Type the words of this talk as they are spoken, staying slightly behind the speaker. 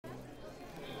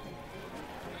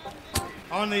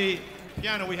On the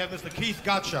piano, we have Mr. Keith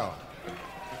Gottschall.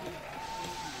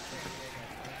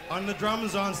 On the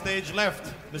drums on stage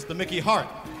left, Mr. Mickey Hart.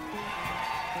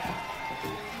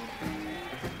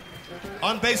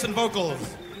 On bass and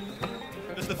vocals,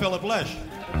 Mr. Philip Lesh.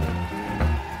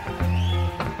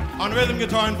 On rhythm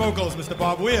guitar and vocals, Mr.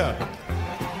 Bob Weir.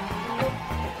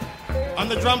 On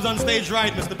the drums on stage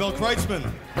right, Mr. Bill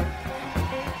Kreutzmann.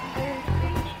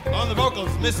 On the vocals,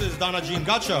 Mrs. Donna Jean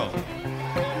Gottschall.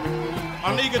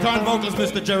 On lead guitar and vocals,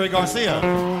 Mr. Jerry Garcia.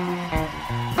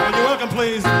 And you welcome,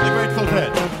 please, the Grateful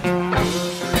Dead.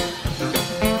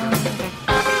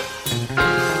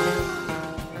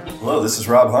 Hello, this is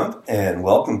Rob Hunt, and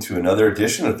welcome to another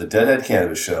edition of the Deadhead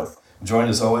Cannabis Show. I'm joined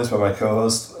as always by my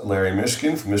co-host Larry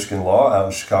Mishkin from Mishkin Law out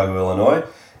in Chicago, Illinois.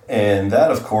 And that,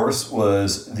 of course,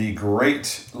 was the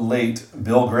great late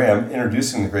Bill Graham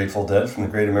introducing the Grateful Dead from the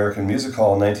Great American Music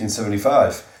Hall in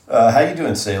 1975. How you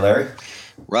doing today, Larry?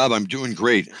 Rob, I'm doing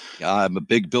great. I'm a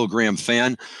big Bill Graham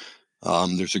fan.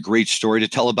 There's a great story to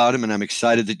tell about him, and I'm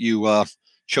excited that you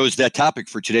chose that topic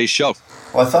for today's show.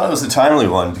 Well, I thought it was a timely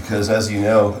one because, as you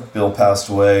know, Bill passed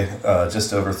away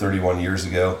just over 31 years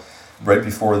ago, right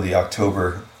before the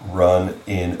October run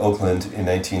in Oakland in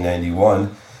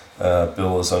 1991.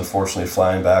 Bill was unfortunately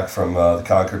flying back from the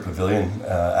Concord Pavilion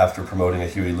after promoting a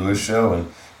Huey Lewis show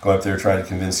and going up there trying to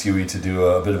convince Huey to do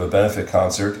a bit of a benefit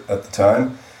concert at the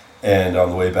time. And on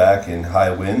the way back in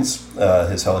high winds,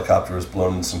 his helicopter was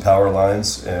blown in some power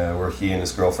lines where he and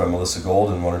his girlfriend Melissa Gold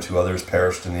and one or two others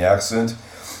perished in the accident.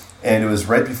 And it was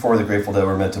right before the Grateful Dead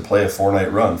were meant to play a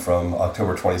 4-night run from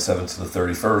October 27th to the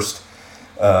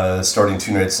 31st, starting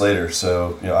 2 nights later.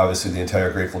 So, obviously the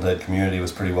entire Grateful Dead community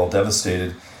was pretty well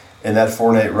devastated. And that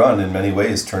 4-night run, in many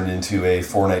ways, turned into a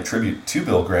 4-night tribute to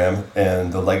Bill Graham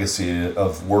and the legacy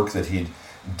of work that he'd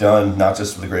done, not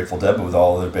just with the Grateful Dead, but with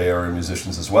all other Bay Area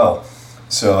musicians as well.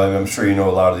 So I'm sure you know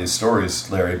a lot of these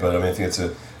stories, Larry, but I think it's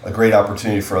a great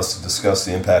opportunity for us to discuss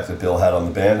the impact that Bill had on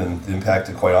the band and the impact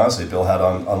that, quite honestly, Bill had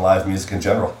on live music in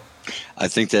general. I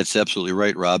think that's absolutely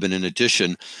right, Rob. And in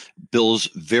addition, Bill's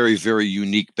very, very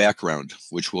unique background,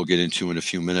 which we'll get into in a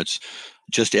few minutes,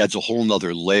 just adds a whole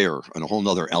nother layer and a whole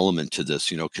nother element to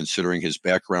this, considering his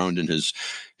background and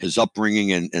his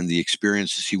upbringing and the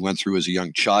experiences he went through as a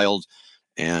young child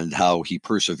and how he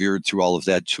persevered through all of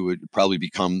that to probably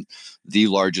become the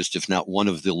largest, if not one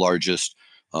of the largest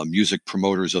music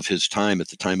promoters of his time at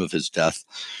the time of his death.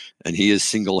 And he is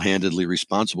single-handedly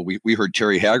responsible. We heard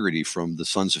Terry Haggerty from the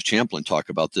Sons of Champlin talk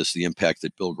about this, the impact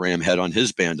that Bill Graham had on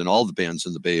his band and all the bands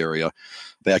in the Bay Area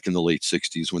back in the late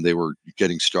 60s when they were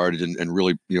getting started and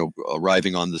really,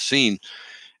 arriving on the scene.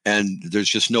 And there's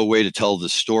just no way to tell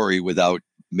this story without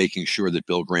making sure that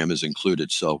Bill Graham is included.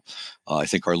 So I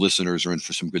think our listeners are in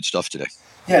for some good stuff today.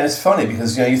 Yeah, and it's funny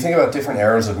because, you think about different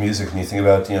eras of music and you think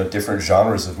about, different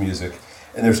genres of music.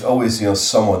 And there's always,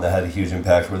 someone that had a huge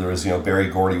impact, whether it was, Berry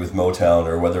Gordy with Motown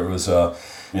or whether it was,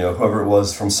 whoever it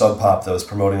was from Sub Pop that was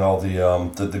promoting all the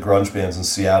grunge bands in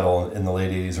Seattle in the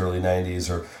late 80s, early 90s,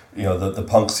 or, the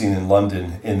punk scene in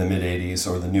London in the mid 80s,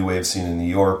 or the new wave scene in New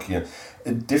York.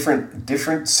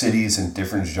 Different cities and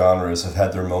different genres have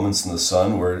had their moments in the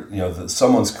sun where,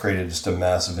 someone's created just a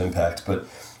massive impact. But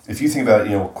if you think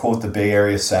about, quote, the Bay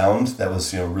Area sound that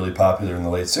was, really popular in the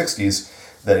late 60s,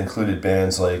 that included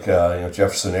bands like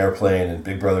Jefferson Airplane and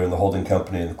Big Brother and the Holding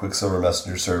Company and the Quicksilver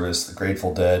Messenger Service, the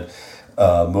Grateful Dead,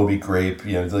 Moby Grape.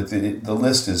 The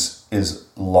list is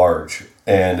large,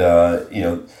 and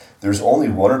there's only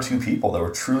 1 or 2 people that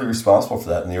were truly responsible for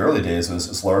that. In the early days, it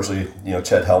was largely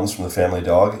Chet Helms from the Family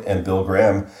Dog and Bill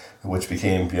Graham, which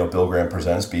became Bill Graham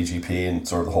Presents, BGP, and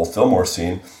sort of the whole Fillmore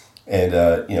scene. And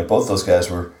both those guys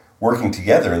were working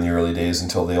together in the early days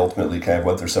until they ultimately kind of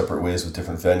went their separate ways with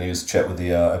different venues. Chet with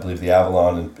the, I believe, the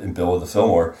Avalon, and Bill with the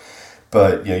Fillmore.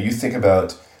 But, you think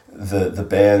about the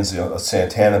bands,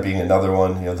 Santana being another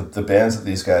one, the bands that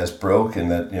these guys broke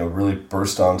and that, really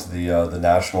burst onto the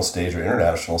national stage or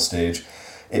international stage.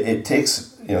 It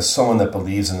takes, someone that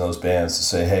believes in those bands to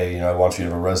say, hey, I want you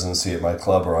to have a residency at my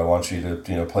club, or I want you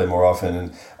to, play more often.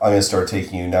 And I'm going to start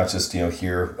taking you not just,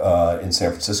 here in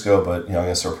San Francisco, but, I'm going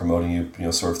to start promoting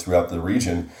you, sort of throughout the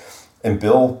region. And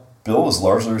Bill was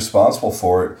largely responsible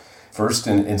for it, first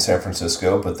in San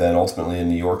Francisco, but then ultimately in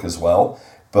New York as well.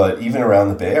 But even around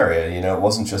the Bay Area, it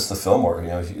wasn't just the Fillmore.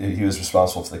 He was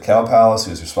responsible for the Cow Palace.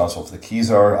 He was responsible for the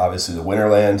Kezar, obviously the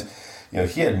Winterland.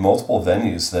 He had multiple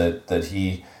venues that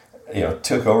he,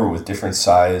 took over with different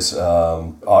size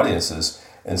audiences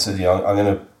and said, I'm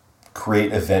going to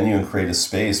create a venue and create a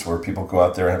space where people go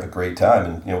out there and have a great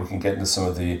time. And, we can get into some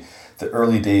of the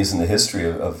early days in the history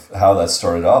of how that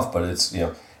started off. But it's,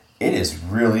 it is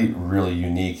really, really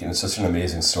unique, and it's such an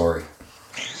amazing story.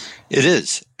 It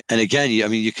is. And again, I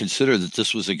mean, you consider that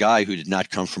this was a guy who did not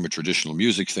come from a traditional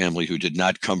music family, who did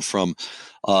not come from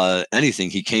anything.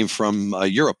 He came from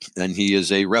Europe, and he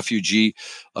is a refugee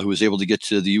who was able to get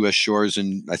to the U.S. shores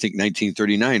in, I think,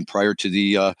 1939, prior to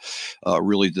the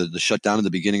really the shutdown in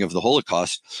the beginning of the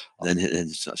Holocaust.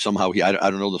 And somehow I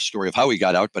don't know the story of how he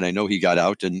got out, but I know he got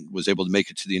out and was able to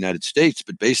make it to the United States.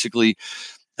 But basically,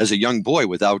 as a young boy,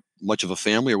 without much of a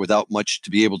family or without much to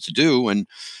be able to do, and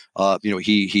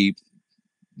he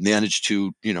managed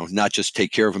to, not just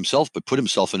take care of himself, but put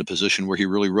himself in a position where he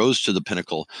really rose to the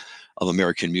pinnacle of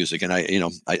American music. And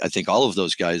I think all of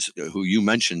those guys who you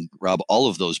mentioned, Rob, all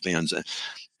of those bands,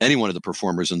 any one of the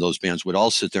performers in those bands would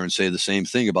all sit there and say the same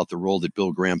thing about the role that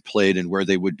Bill Graham played and where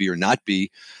they would be or not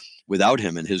be without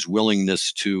him, and his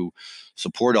willingness to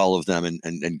support all of them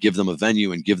and give them a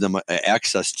venue and give them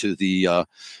access to the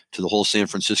whole San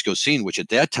Francisco scene, which at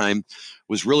that time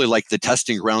was really like the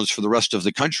testing grounds for the rest of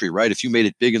the country, right? If you made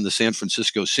it big in the San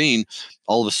Francisco scene,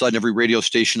 all of a sudden every radio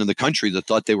station in the country that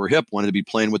thought they were hip wanted to be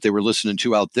playing what they were listening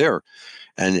to out there.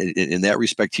 And in that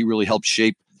respect, he really helped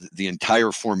shape the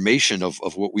entire formation of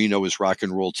what we know as rock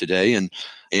and roll today, and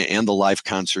the live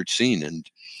concert scene. And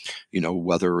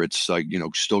whether it's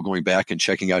still going back and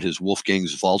checking out his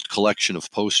Wolfgang's Vault collection of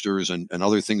posters and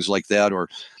other things like that, or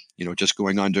just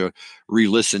going on to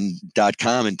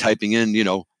relisten.com and typing in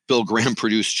Bill Graham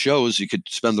produced shows, you could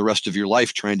spend the rest of your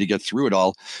life trying to get through it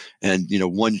all. And,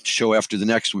 one show after the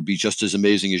next would be just as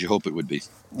amazing as you hope it would be.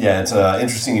 Yeah, it's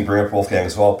interesting you bring up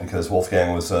Wolfgang's Vault, because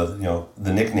Wolfgang was, the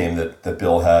nickname that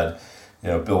Bill had.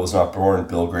 Bill was not born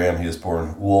Bill Graham. He was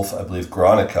born Wolf, I believe,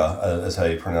 Gronica, is how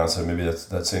you pronounce it. Maybe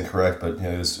that's incorrect, but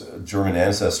he was German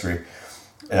ancestry.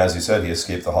 And as you said, he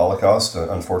escaped the Holocaust.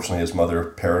 Unfortunately, his mother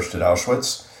perished at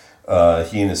Auschwitz.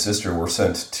 He and his sister were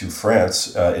sent to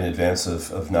France in advance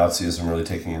of Nazism really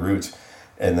taking root,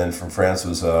 and then from France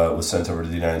was sent over to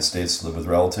the United States to live with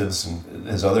relatives. And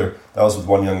that was with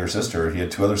one younger sister. He had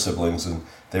two other siblings, and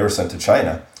they were sent to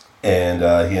China. And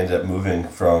he ended up moving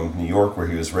from New York, where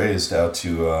he was raised, out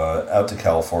to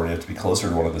California to be closer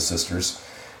to one of his sisters.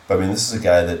 But I mean, this is a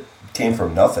guy that came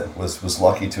from nothing, was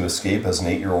lucky to escape as an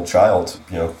 8-year-old child,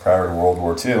 prior to World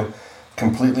War II.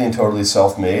 Completely and totally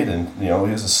self-made, and he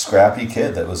was a scrappy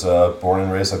kid that was born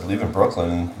and raised, I believe, in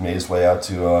Brooklyn, and made his way out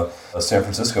to San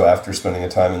Francisco after spending a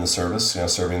time in the service,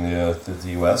 serving the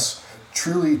U.S.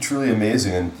 Truly, truly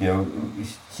amazing, and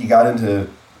he got into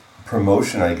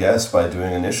promotion, I guess, by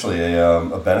doing initially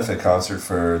a benefit concert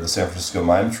for the San Francisco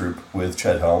Mime Troupe with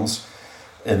Chet Helms,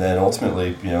 and then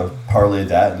ultimately parlayed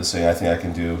that into saying, I think I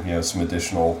can do some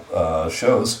additional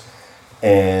shows.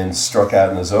 And struck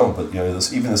out on his own. But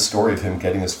even the story of him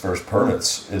getting his first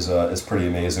permits is pretty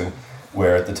amazing.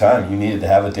 Where at the time you needed to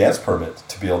have a dance permit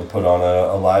to be able to put on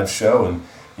a live show, and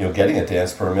getting a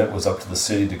dance permit was up to the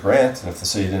city to grant. And if the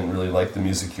city didn't really like the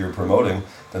music you were promoting,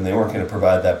 then they weren't going to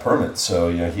provide that permit.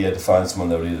 So he had to find someone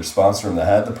that would either sponsor him that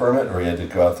had the permit, or he had to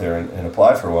go out there and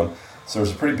apply for one. So there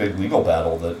was a pretty big legal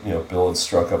battle that Bill had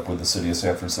struck up with the city of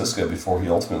San Francisco before he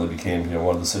ultimately became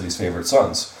one of the city's favorite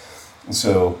sons. And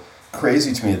so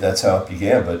crazy to me that's how it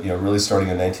began. But really starting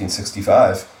in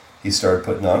 1965, he started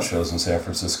putting on shows in San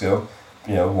Francisco.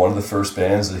 One of the first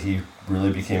bands that he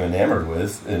really became enamored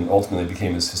with, and ultimately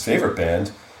became his favorite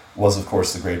band, was of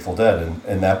course the Grateful Dead.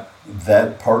 And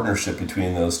that partnership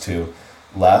between those two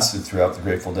lasted throughout the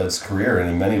Grateful Dead's career. And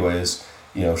in many ways,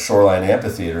 Shoreline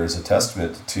Amphitheater is a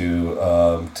testament to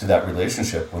that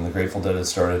relationship. When the Grateful Dead had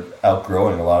started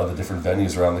outgrowing a lot of the different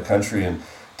venues around the country, and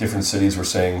different cities were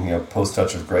saying, post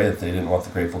Touch of Grey, that they didn't want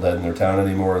the Grateful Dead in their town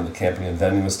anymore, and the camping and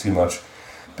venue was too much.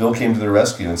 Bill came to their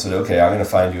rescue and said, okay, I'm going to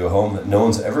find you a home that no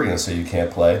one's ever going to say you can't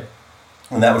play.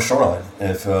 And that was Shoreline. And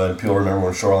if people remember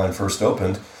when Shoreline first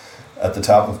opened, at the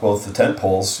top of both the tent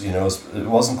poles, it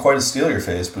wasn't quite a steal your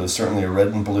face, but it was certainly a red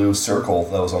and blue circle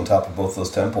that was on top of both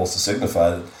those tent poles to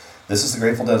signify that this is the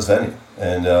Grateful Dead's venue.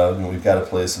 And we've got a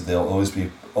place that they'll always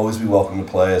be welcome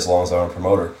to play as long as I'm a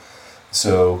promoter.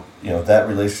 So, that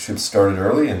relationship started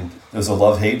early, and there was a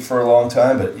love-hate for a long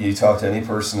time, but you talk to any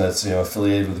person that's,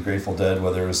 affiliated with the Grateful Dead,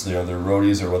 whether it was their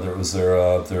roadies or whether it was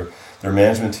their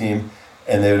management team,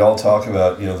 and they would all talk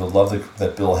about, the love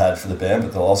that Bill had for the band,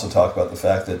 but they'll also talk about the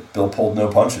fact that Bill pulled no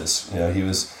punches. He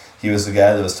was the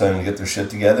guy that was telling them to get their shit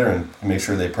together and make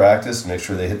sure they practiced, make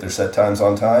sure they hit their set times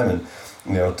on time,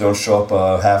 and, don't show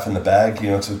up half in the bag,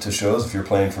 to shows. If you're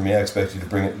playing for me, I expect you to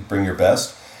bring your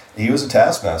best. He was a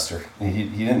taskmaster. He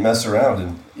didn't mess around,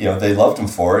 and they loved him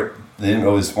for it. They didn't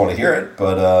always want to hear it,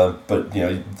 but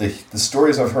the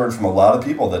stories I've heard from a lot of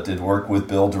people that did work with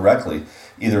Bill directly,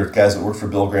 either guys that worked for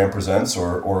Bill Graham Presents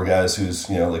or guys whose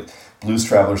like Blues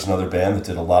Travelers, another band that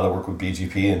did a lot of work with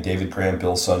BGP, and David Graham,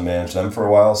 Bill's son, managed them for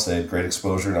a while, so they had great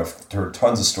exposure, and I've heard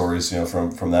tons of stories,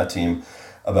 from that team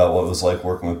about what it was like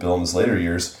working with Bill in his later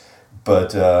years.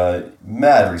 But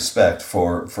mad respect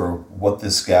for what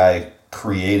this guy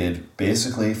created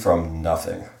basically from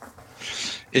nothing.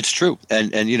 It's true.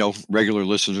 And regular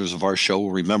listeners of our show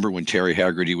will remember when Terry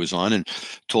Haggerty was on and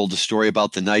told the story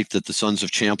about the night that the Sons of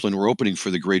Champlin were opening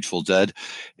for the Grateful Dead.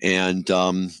 And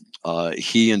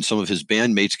he and some of his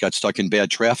bandmates got stuck in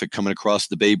bad traffic coming across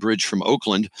the Bay Bridge from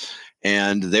Oakland,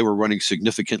 and they were running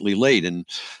significantly late. And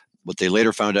what they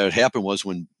later found out happened was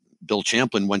when Bill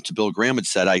Champlin went to Bill Graham and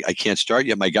said, I can't start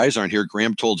yet. My guys aren't here.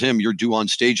 Graham told him, you're due on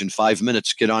stage in 5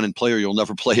 minutes. Get on and play or you'll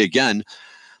never play again.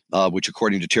 Which,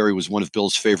 according to Terry, was one of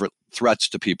Bill's favorite threats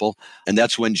to people. And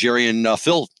that's when Jerry and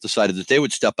Phil decided that they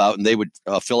would step out and they would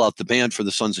fill out the band for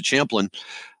the Sons of Champlin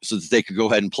so that they could go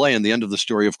ahead and play. And the end of the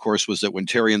story, of course, was that when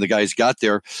Terry and the guys got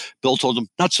there, Bill told them,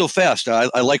 not so fast.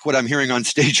 I like what I'm hearing on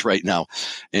stage right now.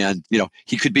 And,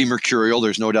 he could be mercurial.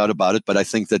 There's no doubt about it. But I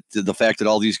think that the fact that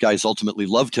all these guys ultimately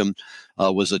loved him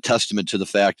was a testament to the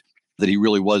fact that he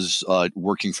really was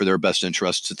working for their best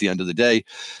interests at the end of the day.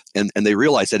 And they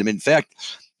realized that. I mean, in fact,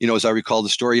 as I recall the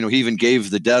story, he even gave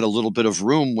the Dead a little bit of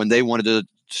room when they wanted to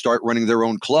start running their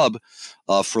own club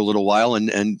for a little while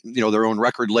and their own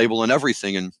record label and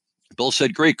everything. And Bill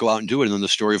said, great, go out and do it. And then the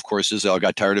story, of course, is I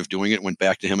got tired of doing it, went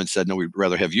back to him and said, no, we'd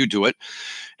rather have you do it.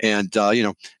 And,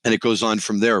 and it goes on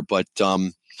from there. But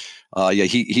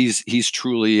he's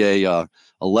truly a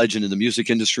legend in the music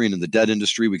industry and in the Dead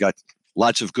industry. We got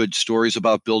lots of good stories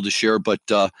about Bill to share, but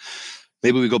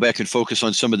maybe we go back and focus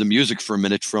on some of the music for a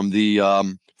minute from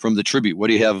the tribute. What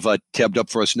do you have tabbed up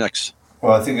for us next?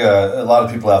 Well, I think a lot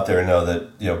of people out there know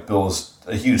that Bill is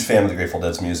a huge fan of the Grateful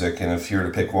Dead's music, and if you were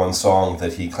to pick one song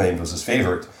that he claimed was his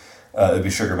favorite, it would be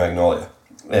Sugar Magnolia.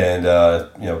 And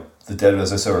the Dead,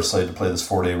 as I said, were slated to play this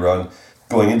 4-day run.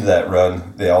 Going into that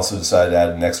run, they also decided to add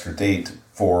an extra date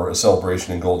for a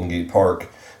celebration in Golden Gate Park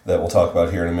that we'll talk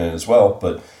about here in a minute as well.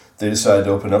 But they decided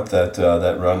to open up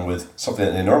that run with something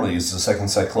that they normally use as a second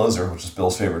set closer, which is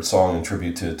Bill's favorite song in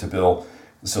tribute to Bill.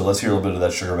 So let's hear a little bit of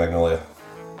that Sugar Magnolia.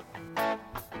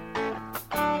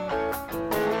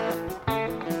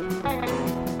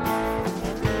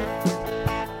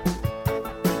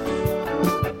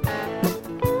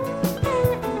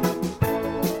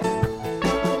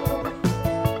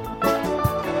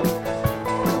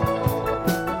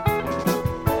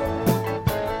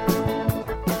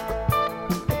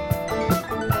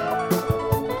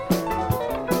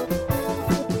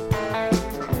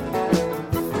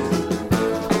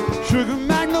 Sugar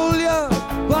magnolia,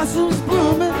 blossoms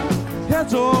blooming,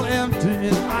 heads all empty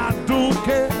and I don't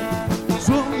care.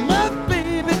 So my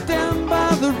baby down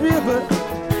by the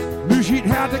river knew she'd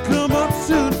have to come up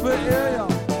soon for air.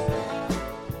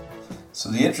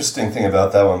 So the interesting thing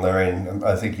about that one, Larry, and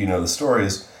I think you know the story,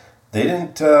 is they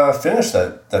didn't finish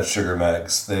that Sugar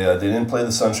Mags. They didn't play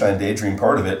the Sunshine Daydream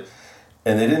part of it,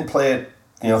 and they didn't play it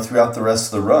throughout the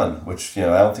rest of the run, which I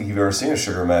don't think you've ever seen a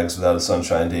Sugar Mags without a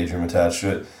Sunshine Daydream attached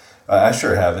to it. I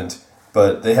sure haven't,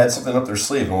 but they had something up their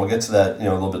sleeve, and we'll get to that a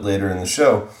little bit later in the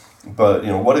show. But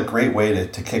what a great way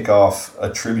to kick off a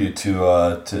tribute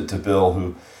to Bill,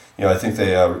 who I think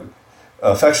they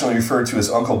affectionately referred to as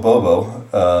Uncle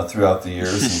Bobo throughout the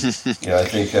years. And, I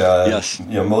think yes.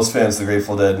 Most fans of the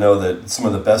Grateful Dead know that some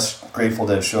of the best Grateful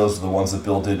Dead shows are the ones that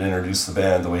Bill did introduce the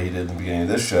band the way he did in the beginning of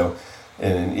this show.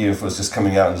 And even if it was just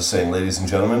coming out and just saying, "Ladies and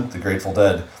gentlemen, the Grateful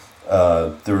Dead,"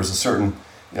 there was a certain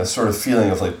sort of feeling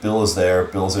of like Bill is there,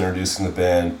 Bill's introducing the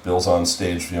band, Bill's on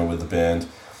stage, with the band.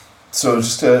 So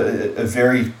just a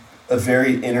very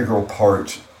integral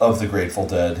part of the Grateful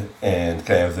Dead and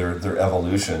kind of their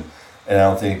evolution. And I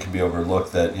don't think it can be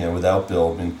overlooked that without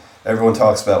Bill, everyone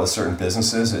talks about with certain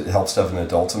businesses, it helps to have an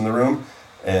adult in the room.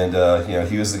 And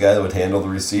he was the guy that would handle the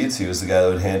receipts. He was the guy that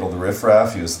would handle the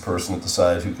riffraff. He was the person that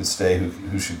decided who could stay,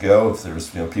 who should go. If there was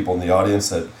people in the audience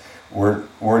that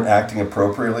weren't acting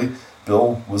appropriately,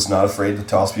 Bill was not afraid to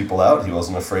toss people out. He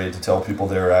wasn't afraid to tell people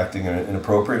they were acting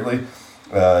inappropriately.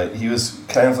 He was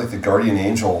kind of like the guardian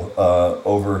angel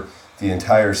over the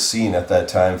entire scene at that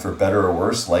time, for better or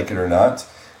worse, like it or not.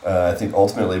 I think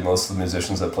ultimately most of the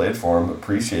musicians that played for him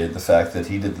appreciated the fact that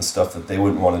he did the stuff that they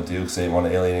wouldn't want to do because they didn't want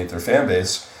to alienate their fan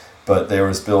base. But there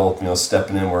was Bill,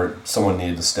 stepping in where someone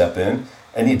needed to step in.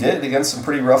 And he did against some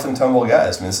pretty rough and tumble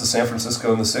guys. This is San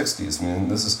Francisco in the 60s.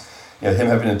 This is him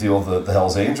having to deal with the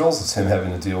Hells Angels. It's him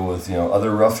having to deal with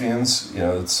other ruffians.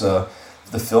 It's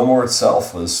the Fillmore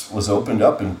itself was opened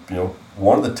up in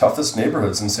one of the toughest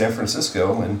neighborhoods in San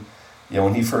Francisco, and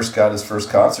when he first got his first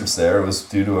concerts there, it was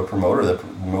due to a promoter that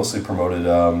mostly promoted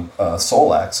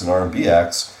soul acts and R&B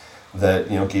acts that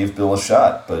gave Bill a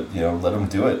shot, but let him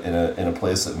do it in a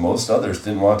place that most others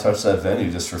didn't want to touch that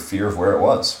venue just for fear of where it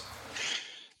was.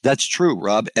 That's true,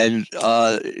 Rob. And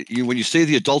when you say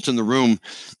the adult in the room,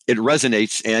 it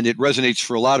resonates, and it resonates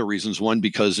for a lot of reasons. One,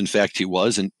 because in fact he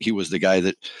was the guy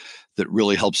that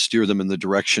really helped steer them in the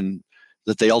direction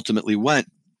that they ultimately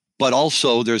went. But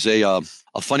also there's a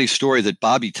funny story that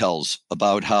Bobby tells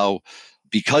about how,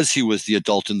 because he was the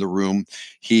adult in the room,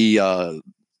 he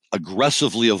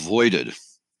aggressively avoided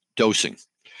dosing.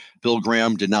 Bill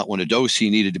Graham did not want to dose.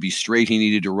 He needed to be straight. He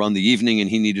needed to run the evening, and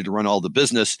he needed to run all the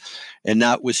business. And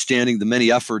notwithstanding the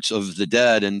many efforts of the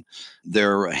Dead and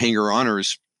their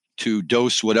hanger-oners to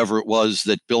dose whatever it was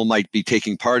that Bill might be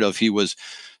taking part of, he was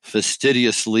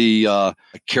fastidiously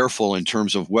careful in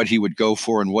terms of what he would go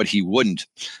for and what he wouldn't.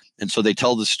 And so they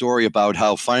tell the story about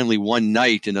how finally one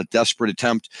night, in a desperate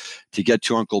attempt to get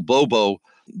to Uncle Bobo,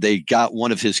 they got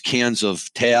one of his cans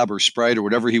of Tab or Sprite or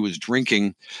whatever he was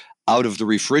drinking out of the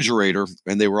refrigerator,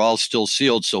 and they were all still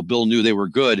sealed. So Bill knew they were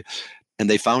good, and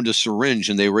they found a syringe,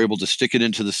 and they were able to stick it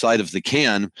into the side of the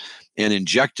can and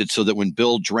inject it so that when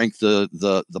Bill drank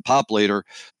the pop later,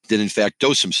 did in fact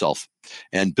dose himself.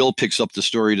 And Bill picks up the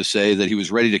story to say that he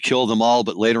was ready to kill them all,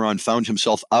 but later on found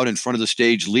himself out in front of the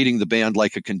stage leading the band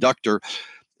like a conductor,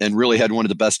 and really had one of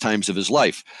the best times of his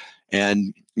life.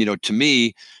 And, to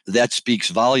me, that speaks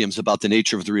volumes about the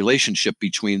nature of the relationship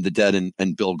between the Dead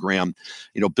and Bill Graham.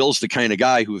 Bill's the kind of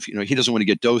guy who, if he doesn't want to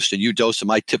get dosed and you dose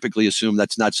him, I typically assume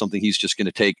that's not something he's just going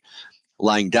to take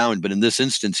lying down. But in this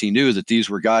instance, he knew that these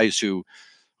were guys who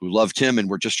loved him and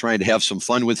were just trying to have some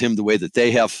fun with him the way that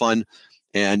they have fun.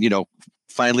 And,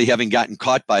 finally having gotten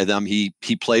caught by them, he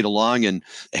played along and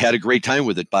had a great time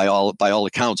with it by all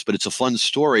accounts. But it's a fun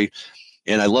story.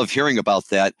 And I love hearing about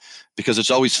that, because it's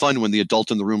always fun when the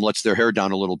adult in the room lets their hair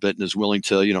down a little bit and is willing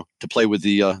to, to play with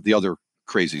the other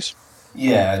crazies.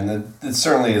 Yeah, and it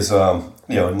certainly is,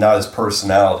 not his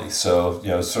personality. So,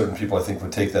 certain people I think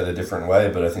would take that a different way,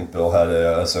 but I think Bill had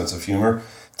a sense of humor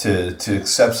to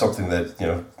accept something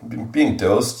that, being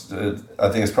dosed, I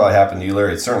think it's probably happened to you,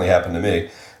 Larry. It certainly happened to me.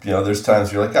 There's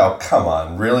times you're like, oh, come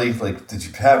on, really? Like, did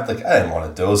you have, I didn't want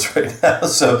to dose right now.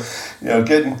 So,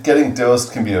 getting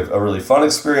dosed can be a really fun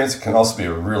experience. It can also be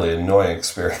a really annoying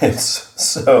experience.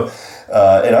 So,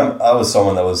 and I was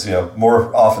someone that was,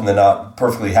 more often than not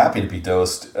perfectly happy to be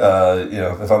dosed.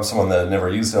 If I'm someone that had never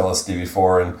used LSD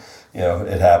before and,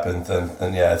 it happened,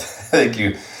 then yeah, I think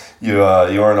you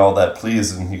aren't all that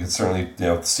pleased, and you could certainly,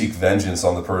 seek vengeance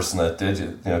on the person that did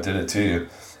it to you.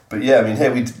 But yeah, I mean, hey,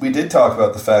 we did talk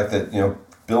about the fact that,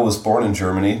 Bill was born in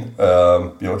Germany,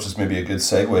 which is maybe a good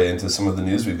segue into some of the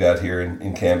news we've got here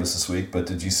in Canvas this week. But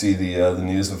did you see the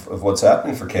news of what's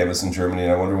happening for Canvas in Germany?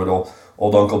 And I wonder what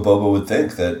old Uncle Bobo would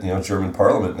think that, German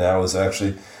Parliament now has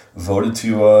actually voted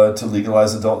to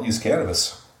legalize adult use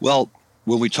cannabis. Well,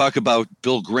 when we talk about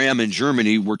Bill Graham in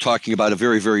Germany, we're talking about a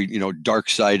very, very, dark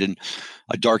side and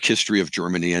a dark history of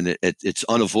Germany, and it's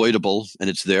unavoidable, and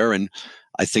it's there. And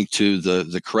I think to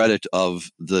the credit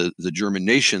of the German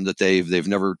nation that they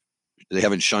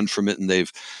haven't shunned from it, and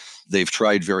they've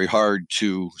tried very hard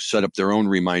to set up their own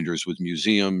reminders with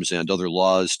museums and other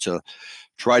laws to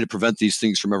try to prevent these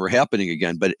things from ever happening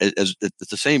again. But at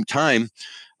the same time,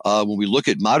 when we look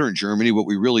at modern Germany, what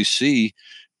we really see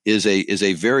is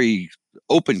a very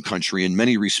open country in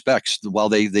many respects. While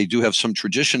they do have some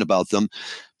tradition about them,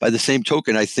 by the same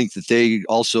token, I think that they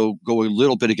also go a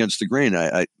little bit against the grain.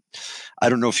 I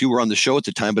don't know if you were on the show at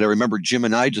the time, but I remember Jim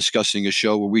and I discussing a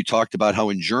show where we talked about how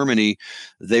in Germany,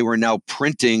 they were now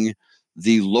printing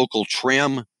the local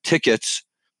tram tickets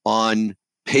on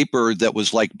paper that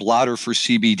was like blotter for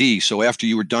CBD. So after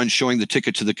you were done showing the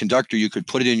ticket to the conductor, you could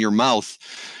put it in your mouth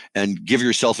and give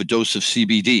yourself a dose of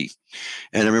CBD.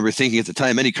 And I remember thinking at the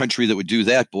time, any country that would do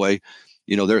that, boy,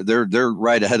 they're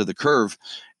right ahead of the curve.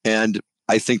 And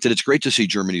I think that it's great to see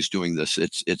Germany's doing this.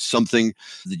 It's something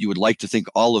that you would like to think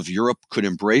all of Europe could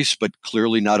embrace, but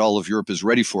clearly not all of Europe is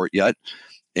ready for it yet.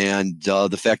 And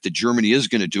the fact that Germany is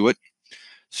going to do it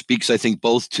speaks, I think,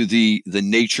 both to the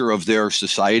nature of their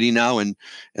society now and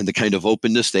the kind of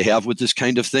openness they have with this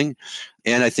kind of thing.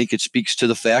 And I think it speaks to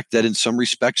the fact that in some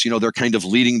respects, they're kind of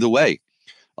leading the way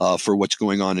for what's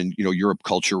going on in Europe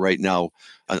culture right now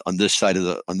on this side of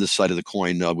the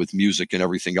coin with music and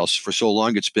everything else. For so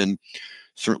long, it's been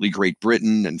certainly Great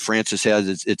Britain, and France has had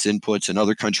its inputs, and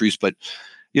other countries, but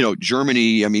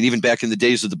Germany, I mean, even back in the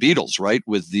days of the Beatles, right,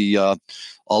 with the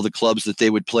all the clubs that they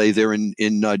would play there in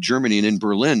Germany and in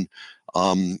Berlin,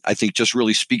 I think just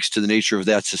really speaks to the nature of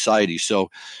that society. So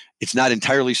it's not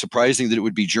entirely surprising that it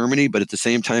would be Germany, but at the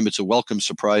same time, it's a welcome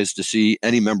surprise to see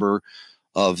any member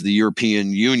of the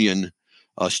European Union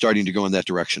starting to go in that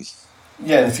direction.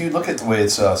 Yeah, and if you look at the way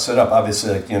it's set up,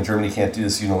 obviously, Germany can't do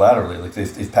this unilaterally. Like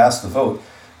they've passed the vote,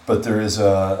 but there is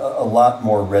a lot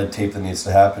more red tape that needs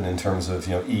to happen in terms of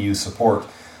EU support.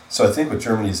 So I think what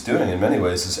Germany is doing in many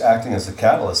ways is acting as the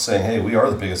catalyst, saying, "Hey, we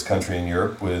are the biggest country in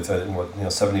Europe with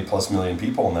 70 plus million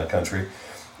people in that country."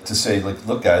 To say, like,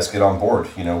 look, guys, get on board.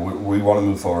 We want to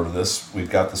move forward with this. We've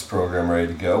got this program ready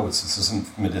to go. This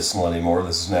isn't medicinal anymore.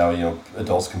 This is now,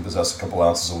 adults can possess a couple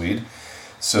ounces of weed.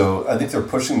 So I think they're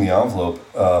pushing the envelope,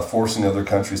 forcing other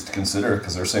countries to consider it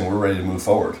because they're saying we're ready to move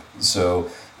forward. So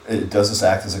does this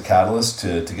act as a catalyst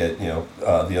to get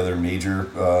the other major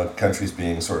countries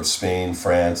being sort of Spain,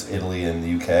 France, Italy, and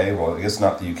the UK? Well, I guess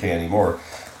not the UK anymore,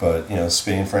 but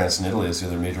Spain, France, and Italy as the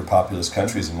other major populous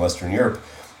countries in Western Europe.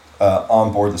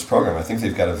 On board this program. I think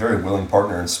they've got a very willing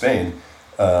partner in Spain,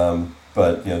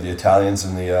 but the Italians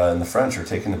and the French are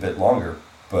taking a bit longer.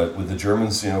 But with the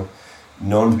Germans,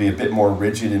 known to be a bit more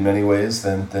rigid in many ways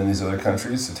than these other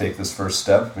countries to take this first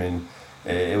step. I mean,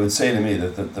 it would say to me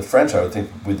that the French, I would think,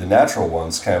 with the natural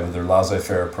ones, kind of with their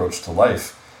laissez-faire approach to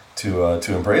life,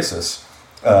 to embrace this,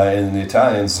 and the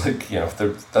Italians,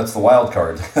 that's the wild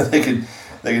card. they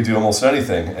could do almost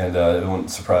anything, and it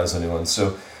wouldn't surprise anyone.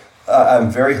 So. I'm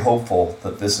very hopeful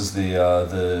that this is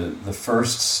the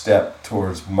first step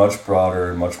towards much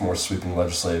broader, much more sweeping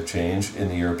legislative change in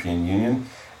the European Union,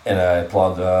 and I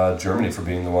applaud Germany for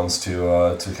being the ones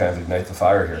to kind of ignite the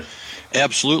fire here.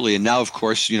 Absolutely. And now, of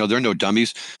course, they're no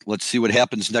dummies. Let's see what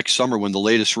happens next summer when the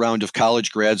latest round of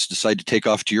college grads decide to take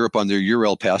off to Europe on their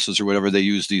Eurail passes or whatever they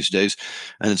use these days.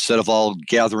 And instead of all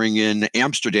gathering in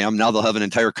Amsterdam, now they'll have an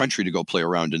entire country to go play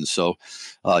around in. So,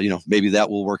 maybe that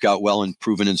will work out well and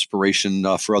prove an inspiration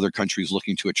for other countries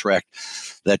looking to attract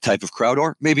that type of crowd,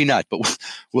 or maybe not. But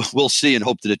we'll see and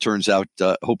hope that it turns out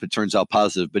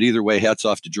positive. But either way, hats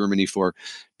off to Germany for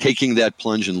taking that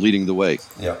plunge and leading the way.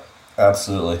 Yeah,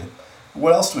 absolutely.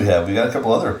 What else do we have? We got a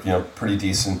couple other, pretty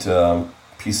decent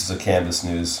pieces of canvas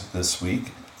news this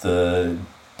week. The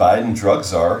Biden drug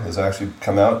czar has actually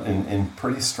come out in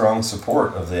pretty strong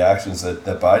support of the actions that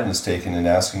Biden has taken in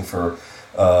asking for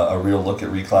a real look at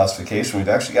reclassification. We've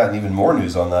actually gotten even more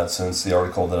news on that since the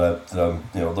article that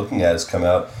I'm looking at has come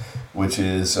out, which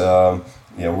is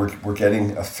we're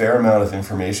getting a fair amount of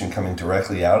information coming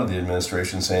directly out of the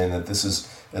administration saying that this is,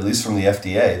 at least from the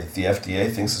FDA, that the FDA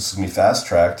thinks this is going to be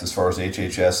fast-tracked as far as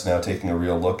HHS now taking a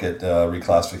real look at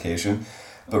reclassification,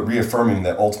 but reaffirming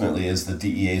that ultimately is the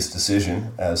DEA's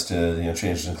decision as to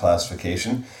changes in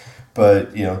classification.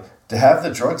 But to have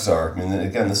the drug czar, I mean,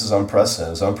 again, this is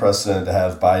unprecedented. It's unprecedented to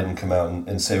have Biden come out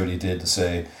and say what he did, to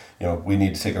say, we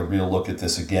need to take a real look at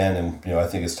this again, and I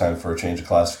think it's time for a change of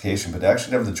classification. But to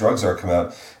actually have the drug czar come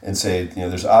out and say,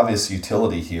 there's obvious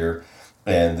utility here,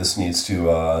 and this needs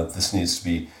to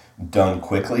be done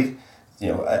quickly.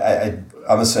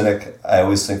 I'm a cynic. I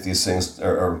always think these things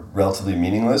are relatively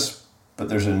meaningless, but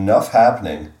there's enough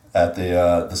happening at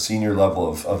the senior level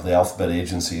of the alphabet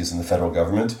agencies in the federal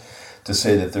government to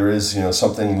say that there is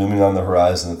something looming on the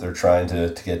horizon that they're trying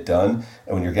to get done.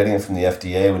 And when you're getting it from the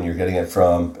FDA, when you're getting it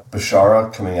from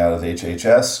Bashara coming out of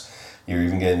HHS, you're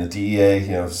even getting the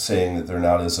DEA saying that they're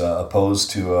not as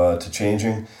opposed to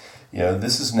changing.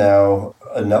 This is now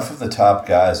enough of the top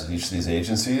guys at each of these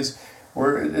agencies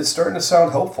where it's starting to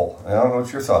sound hopeful. I don't know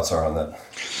what your thoughts are on that.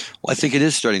 Well, I think it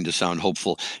is starting to sound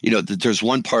hopeful. There's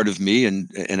one part of me, and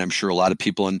I'm sure a lot of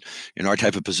people in our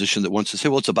type of position that wants to say,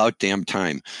 well, it's about damn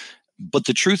time. But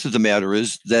the truth of the matter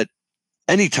is that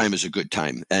any time is a good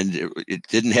time. And it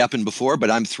didn't happen before, but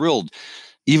I'm thrilled.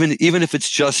 Even if it's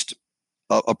just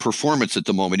a performance at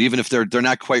the moment, even if they're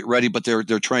not quite ready, but they're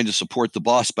trying to support the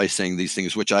boss by saying these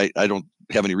things, which I don't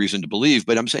have any reason to believe.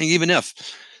 But I'm saying, even if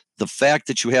the fact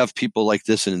that you have people like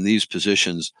this and in these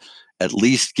positions at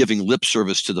least giving lip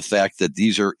service to the fact that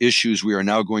these are issues we are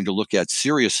now going to look at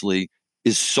seriously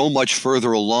is so much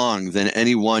further along than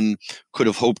anyone could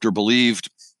have hoped or believed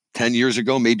 10 years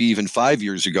ago, maybe even 5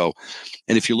 years ago.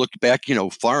 And if you look back,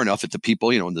 far enough at the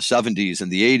people, in the 70s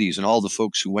and the 80s and all the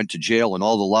folks who went to jail and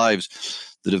all the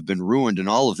lives that have been ruined and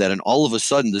all of that. And all of a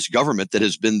sudden, this government that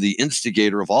has been the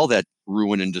instigator of all that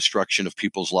ruin and destruction of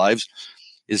people's lives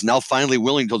is now finally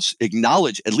willing to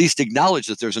at least acknowledge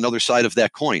that there's another side of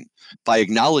that coin. By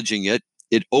acknowledging it,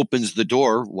 it opens the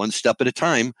door one step at a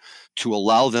time to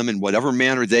allow them in whatever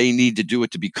manner they need to do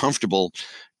it to be comfortable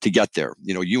to get there.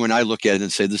 You and I look at it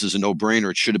and say, this is a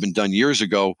no-brainer. It should have been done years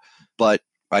ago. But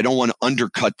I don't want to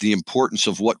undercut the importance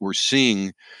of what we're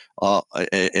seeing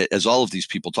as all of these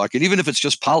people talk. And even if it's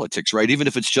just politics, right? Even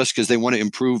if it's just because they want to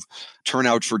improve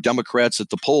turnout for Democrats at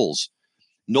the polls,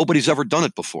 nobody's ever done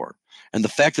it before. And the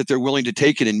fact that they're willing to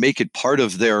take it and make it part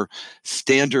of their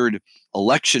standard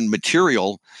election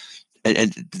material,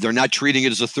 and they're not treating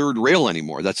it as a third rail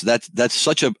anymore. That's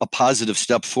such a positive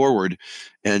step forward.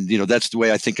 And, that's the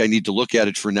way I think I need to look at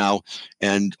it for now.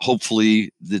 And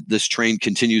hopefully this train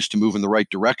continues to move in the right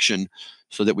direction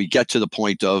so that we get to the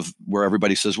point of where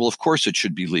everybody says, well, of course it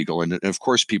should be legal. And of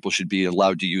course people should be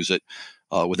allowed to use it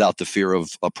without the fear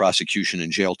of a prosecution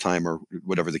and jail time or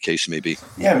whatever the case may be.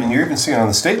 Yeah, I mean, you're even seeing it on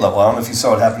the state level. I don't know if you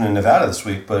saw what happened in Nevada this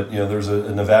week, but, there's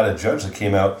a Nevada judge that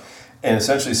came out and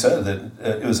essentially said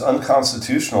that it was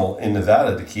unconstitutional in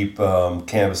Nevada to keep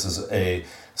cannabis as a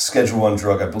Schedule I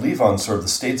drug, I believe, on sort of the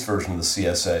state's version of the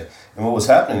CSA. And what was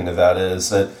happening in Nevada is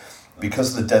that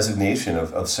because of the designation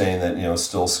of saying that, it's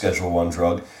still a Schedule I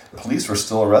drug, police were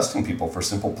still arresting people for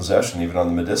simple possession, even on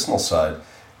the medicinal side.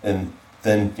 And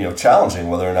then, challenging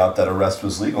whether or not that arrest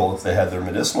was legal if they had their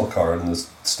medicinal card, and the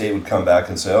state would come back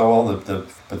and say, oh, well,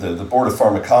 the Board of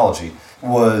Pharmacology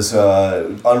was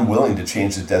unwilling to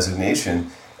change the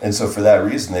designation, and so for that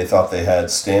reason they thought they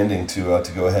had standing to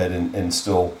go ahead and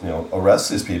still arrest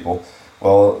these people.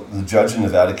 Well, the judge in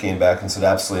Nevada came back and said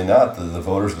absolutely not. The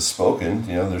voters have spoken.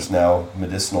 There's now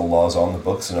medicinal laws on the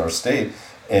books in our state,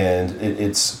 and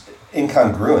it's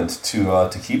incongruent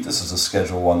to keep this as a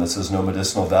Schedule I that says no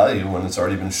medicinal value when it's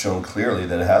already been shown clearly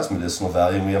that it has medicinal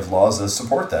value, and we have laws that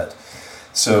support that.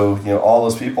 So, all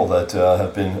those people that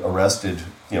have been arrested,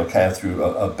 kind of through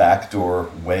a backdoor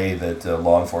way that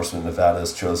law enforcement in Nevada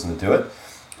has chosen to do it,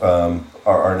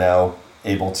 are now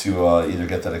able to either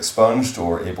get that expunged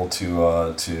or able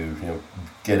to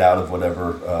get out of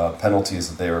whatever penalties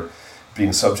that they are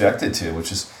being subjected to,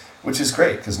 which is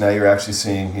great, because now you're actually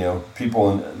seeing people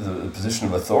in the position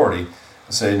of authority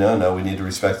say no, we need to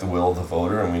respect the will of the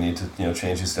voter, and we need to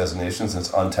change these designations, and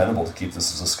it's untenable to keep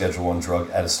this as a Schedule I drug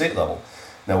at a state level.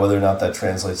 Now, whether or not that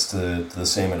translates to the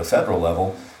same at a federal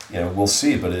level, we'll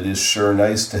see. But it is sure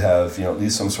nice to have at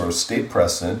least some sort of state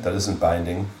precedent that isn't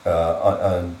binding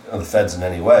on the feds in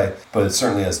any way. But it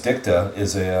certainly, as dicta,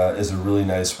 is a really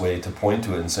nice way to point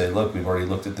to it and say, look, we've already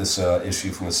looked at this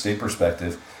issue from a state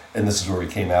perspective, and this is where we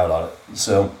came out on it.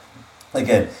 So,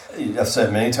 again, I've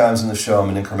said many times in the show,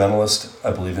 I'm an incrementalist.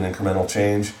 I believe in incremental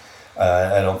change.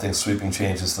 I don't think sweeping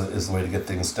change is the way to get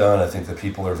things done. I think that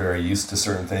people are very used to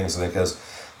certain things. I think as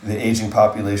the aging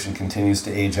population continues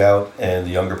to age out and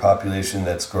the younger population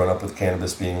that's grown up with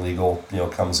cannabis being legal,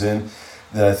 comes in,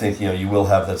 then I think, you will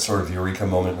have that sort of eureka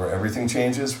moment where everything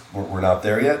changes. We're not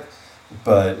there yet.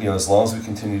 But, as long as we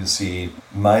continue to see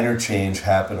minor change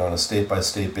happen on a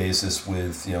state-by-state basis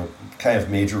with, kind of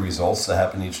major results that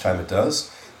happen each time it does,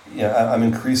 I'm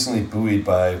increasingly buoyed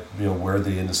by, where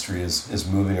the industry is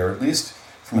moving, or at least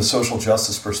from a social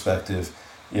justice perspective,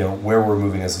 where we're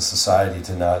moving as a society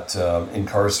to not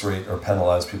incarcerate or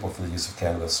penalize people for the use of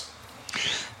cannabis.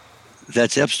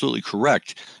 That's absolutely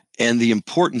correct. And the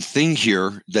important thing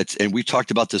here and we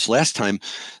talked about this last time,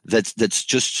 that's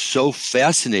just so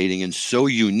fascinating and so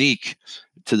unique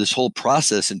to this whole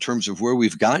process in terms of where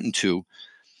we've gotten to,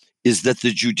 is that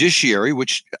the judiciary,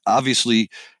 which obviously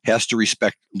has to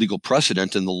respect legal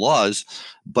precedent and the laws,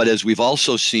 but as we've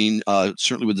also seen,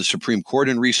 certainly with the Supreme Court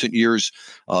in recent years,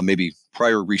 maybe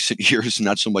prior recent years,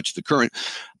 not so much the current,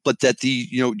 but that the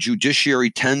judiciary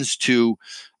tends to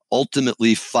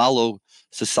ultimately follow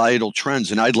societal trends.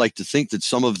 And I'd like to think that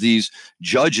some of these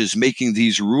judges making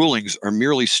these rulings are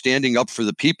merely standing up for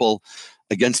the people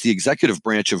against the executive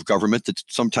branch of government that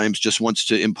sometimes just wants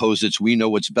to impose its we know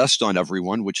what's best on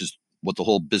everyone, which is what the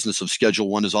whole business of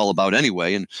Schedule I is all about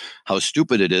anyway, and how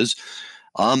stupid it is.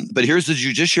 But here's the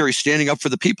judiciary standing up for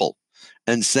the people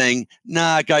and saying,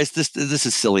 nah, guys, this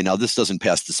is silly now. This doesn't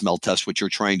pass the smell test, what you're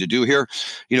trying to do here.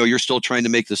 You're still trying to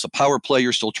make this a power play.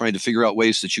 You're still trying to figure out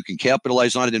ways that you can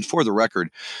capitalize on it. And for the record,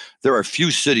 there are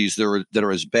few cities that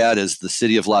are as bad as the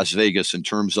city of Las Vegas in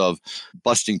terms of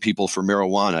busting people for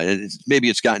marijuana. And maybe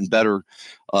it's gotten better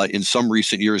in some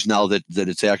recent years now that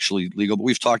it's actually legal. But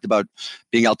we've talked about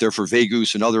being out there for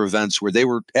Vegas and other events where they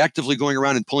were actively going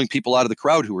around and pulling people out of the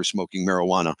crowd who were smoking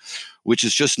marijuana, which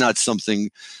is just not something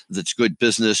that's good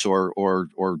business or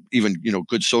even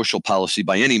good social policy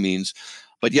by any means.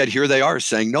 But yet here they are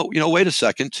saying, no, wait a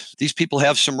second, these people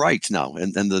have some rights now,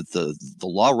 and the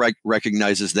law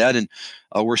recognizes that, and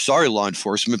we're sorry, law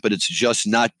enforcement, but it's just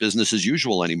not business as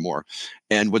usual anymore.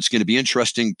 And what's going to be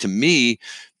interesting to me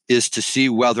is to see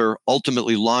whether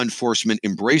ultimately law enforcement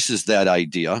embraces that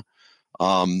idea,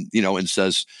 and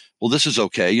says, well, this is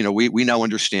okay. We now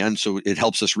understand. So it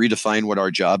helps us redefine what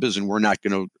our job is, and we're not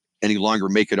going to any longer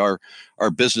make it our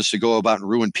business to go about and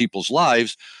ruin people's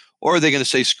lives. Or are they going to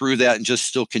say, screw that, and just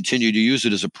still continue to use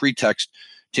it as a pretext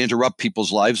to interrupt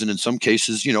people's lives, and in some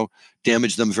cases,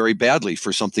 damage them very badly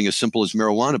for something as simple as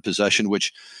marijuana possession,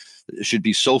 which should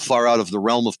be so far out of the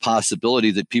realm of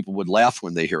possibility that people would laugh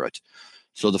when they hear it.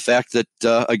 So the fact that,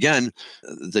 again,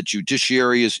 the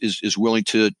judiciary is willing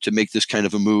to make this kind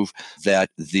of a move, that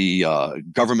the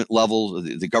government level,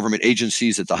 the government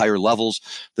agencies at the higher levels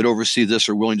that oversee this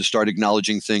are willing to start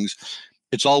acknowledging things,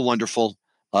 it's all wonderful.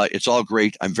 It's all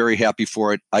great. I'm very happy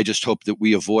for it. I just hope that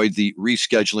we avoid the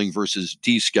rescheduling versus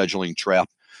descheduling trap.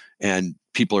 And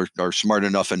people are smart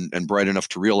enough and bright enough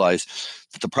to realize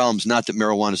that the problem is not that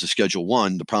marijuana is a Schedule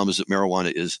 1. The problem is that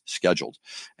marijuana is scheduled.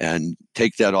 And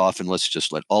take that off, and let's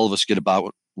just let all of us get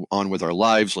on with our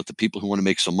lives. Let the people who want to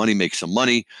make some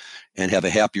money, and have a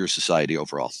happier society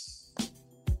overall.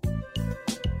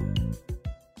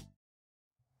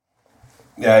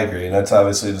 Yeah, I agree. And that's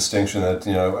obviously a distinction that,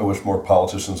 I wish more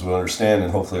politicians would understand,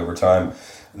 and hopefully over time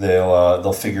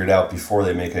they'll figure it out before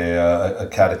they make a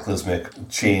cataclysmic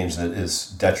change that is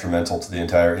detrimental to the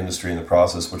entire industry in the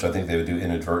process, which I think they would do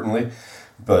inadvertently.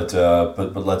 But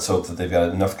let's hope that they've got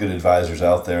enough good advisors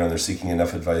out there, and they're seeking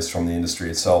enough advice from the industry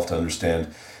itself to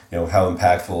understand, how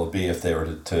impactful it would be if they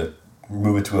were to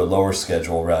move it to a lower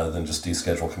schedule rather than just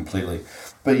deschedule completely.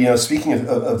 But, speaking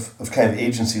of kind of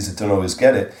agencies that don't always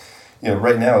get it,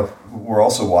 right now we're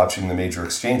also watching the major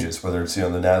exchanges, whether it's, the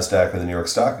NASDAQ or the New York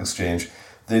Stock Exchange.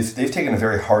 They've taken a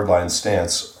very hardline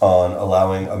stance on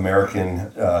allowing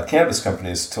American cannabis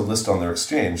companies to list on their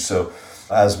exchange. So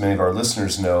as many of our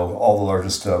listeners know, all the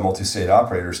largest multi-state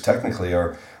operators technically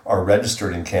are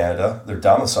registered in Canada. They're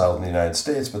domiciled in the United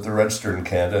States, but they're registered in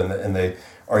Canada, and they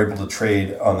are able to trade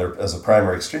as a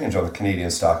primary exchange on the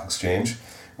Canadian Stock Exchange,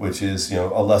 which is a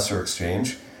lesser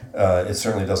exchange. It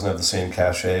certainly doesn't have the same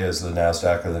cachet as the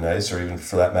NASDAQ or the NYSE, or even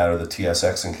for that matter, the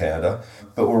TSX in Canada.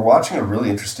 But we're watching a really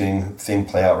interesting thing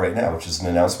play out right now, which is an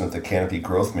announcement that Canopy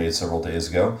Growth made several days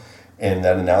ago. And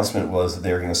that announcement was that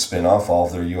they were going to spin off all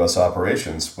of their U.S.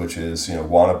 operations, which is,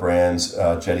 Wana Brands,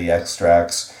 Jetty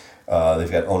Extracts. They've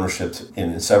got ownership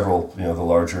in several, the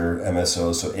larger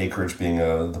MSOs, so Acreage being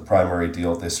the primary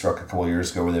deal that they struck a couple of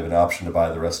years ago, where they have an option to buy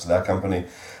the rest of that company.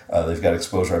 They've got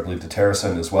exposure, I believe, to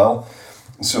TerrAscend as well.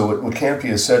 So what Canopy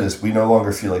has said is, we no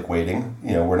longer feel like waiting.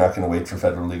 We're not going to wait for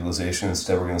federal legalization.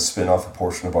 Instead, we're going to spin off a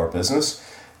portion of our business.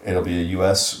 It'll be a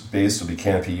U.S. based. It'll be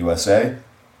Canopy USA,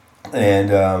 and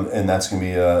that's going to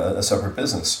be a separate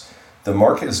business. The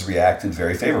market has reacted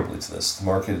very favorably to this. The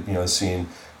market, has seen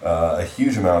a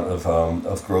huge amount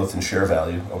of growth in share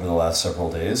value over the last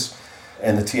several days,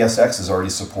 and the TSX has already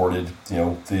supported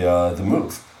the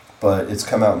move. But it's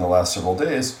come out in the last several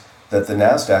days that the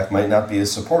NASDAQ might not be as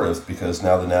supportive, because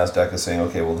now the NASDAQ is saying,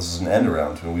 okay, well, this is an end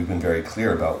around, and we've been very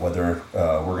clear about whether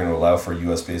we're going to allow for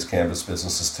U.S.-based cannabis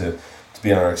businesses to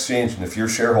be on our exchange. And if your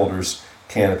shareholders,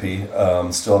 Canopy,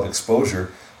 still have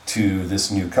exposure to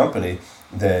this new company,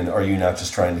 then are you not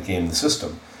just trying to game the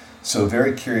system? So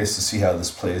very curious to see how this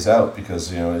plays out,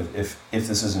 because if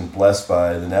this isn't blessed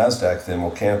by the NASDAQ, then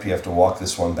will Canopy have to walk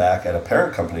this one back at a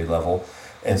parent company level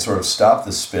and sort of stop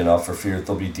this spin-off for fear that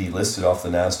they'll be delisted off the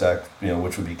NASDAQ,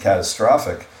 which would be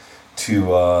catastrophic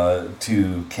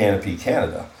to Canopy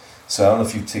Canada. So I don't know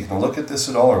if you've taken a look at this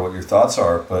at all, or what your thoughts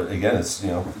are, but again, it's,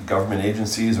 government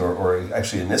agencies, or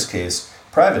actually in this case,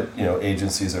 private,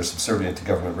 agencies are subservient to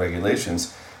government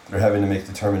regulations. They're having to make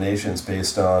determinations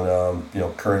based on,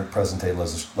 current present-day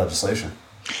legislation.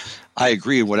 I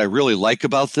agree. What I really like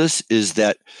about this is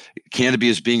that Canopy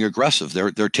is being aggressive.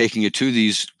 They're taking it to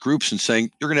these groups and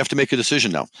saying, you're going to have to make a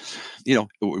decision now.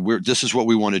 This is what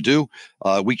we want to do.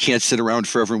 We can't sit around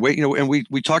forever and wait. And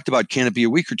we talked about Canopy a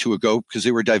week or two ago, because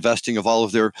they were divesting of all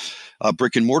of their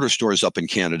brick and mortar stores up in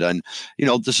Canada. And,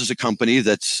 this is a company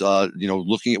that's,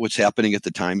 looking at what's happening at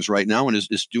the times right now, and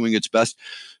is doing its best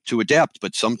to adapt.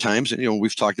 But sometimes,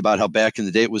 we've talked about how back in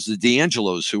the day it was the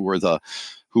D'Angelos who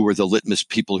were the litmus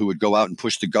people who would go out and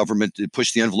push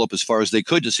the envelope as far as they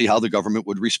could to see how the government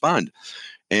would respond.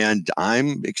 And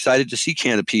I'm excited to see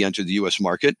Canopy enter the U.S.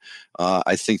 market.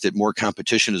 I think that more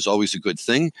competition is always a good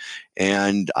thing.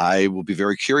 And I will be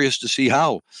very curious to see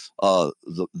how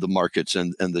the markets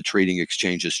and the trading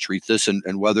exchanges treat this,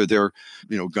 and whether they're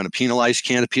going to penalize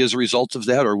Canopy as a result of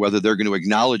that, or whether they're going to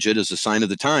acknowledge it as a sign of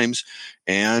the times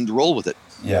and roll with it.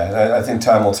 Yeah, I think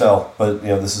time will tell. But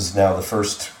this is now the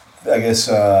first, I guess,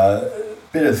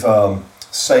 bit of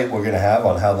sight we're going to have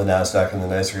on how the NASDAQ and the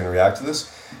NYSE are going to react to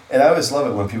this. And I always love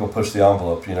it when people push the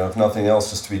envelope, if nothing else,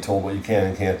 just to be told what you can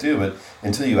and can't do. But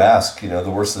until you ask,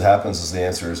 the worst that happens is the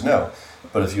answer is no.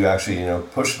 But if you actually,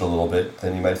 push it a little bit,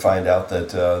 then you might find out that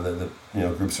the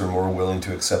groups are more willing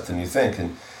to accept than you think.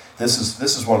 And this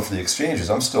is one for the exchanges.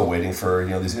 I'm still waiting for,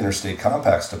 these interstate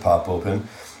compacts to pop open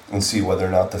and see whether or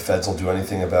not the feds will do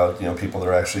anything about, people that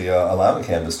are actually allowing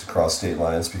cannabis to cross state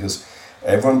lines, because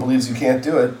everyone believes you can't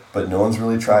do it, but no one's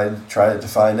really tried it to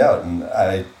find out. And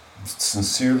I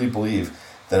sincerely believe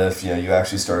that if you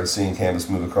actually started seeing cannabis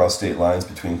move across state lines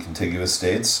between contiguous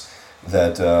states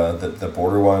that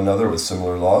border one another with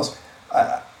similar laws,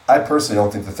 I personally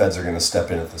don't think the feds are going to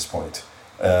step in at this point.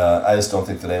 I just don't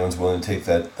think that anyone's willing to take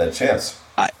that chance.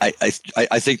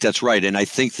 I think that's right. And I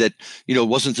think that,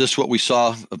 wasn't this what we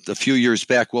saw a few years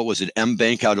back? What was it,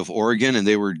 M-Bank out of Oregon? And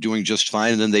they were doing just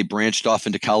fine. And then they branched off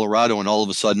into Colorado. And all of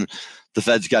a sudden, the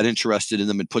feds got interested in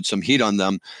them and put some heat on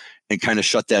them and kind of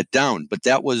shut that down. But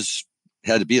that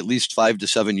had to be at least 5 to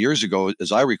 7 years ago,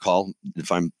 as I recall,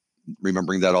 if I'm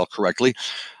remembering that all correctly.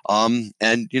 And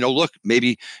look,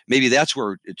 maybe that's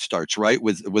where it starts, right?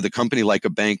 With a company like a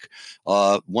bank,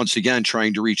 once again,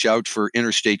 trying to reach out for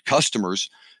interstate customers,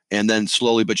 and then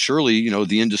slowly but surely,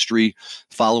 the industry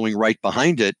following right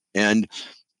behind it. And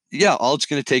yeah, all it's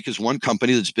going to take is one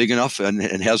company that's big enough and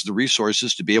has the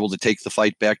resources to be able to take the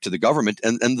fight back to the government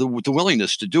and the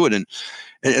willingness to do it.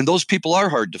 And those people are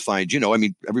hard to find.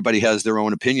 Everybody has their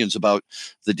own opinions about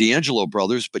the D'Angelo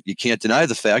brothers, but you can't deny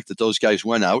the fact that those guys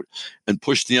went out and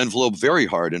pushed the envelope very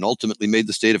hard and ultimately made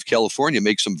the state of California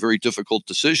make some very difficult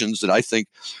decisions that I think,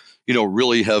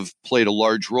 really have played a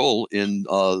large role in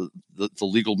the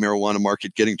legal marijuana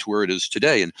market getting to where it is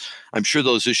today. And I'm sure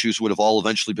those issues would have all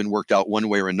eventually been worked out one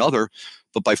way or another.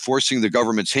 But by forcing the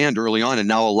government's hand early on and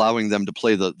now allowing them to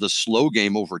play the slow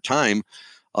game over time,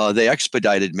 they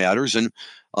expedited matters. And,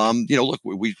 look,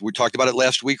 we talked about it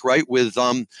last week, right,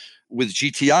 with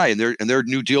GTI and their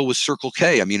new deal with Circle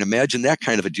K. Imagine that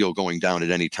kind of a deal going down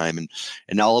at any time. And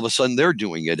now all of a sudden they're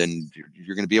doing it, and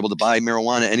you're going to be able to buy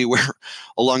marijuana anywhere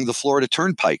along the Florida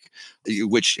Turnpike,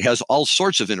 which has all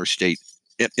sorts of interstate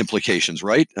implications,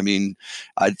 right?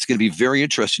 It's going to be very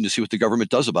interesting to see what the government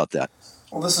does about that.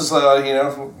 Well, this is,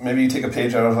 maybe you take a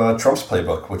page out of Trump's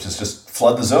playbook, which is just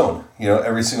flood the zone,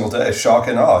 every single day, shock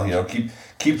and awe,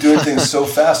 keep doing things so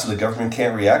fast that the government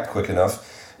can't react quick enough.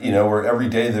 Where every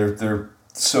day they're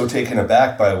so taken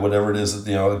aback by whatever it is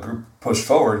that a group pushed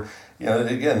forward.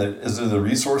 Again, is there the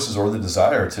resources or the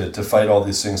desire to fight all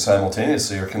these things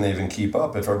simultaneously, or can they even keep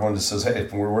up if everyone just says, hey,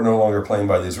 we're no longer playing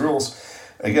by these rules?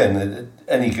 Again,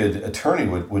 any good attorney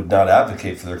would not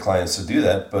advocate for their clients to do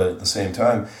that, but at the same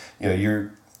time,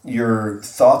 your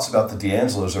thoughts about the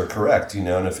D'Angelos are correct,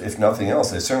 and if nothing else,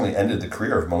 they certainly ended the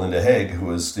career of Melinda Haig, who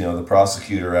was the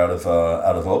prosecutor out of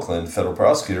Oakland, federal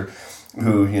prosecutor,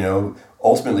 who,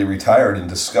 ultimately retired in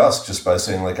disgust just by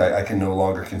saying, like, I can no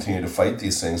longer continue to fight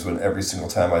these things when every single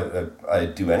time I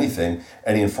do anything,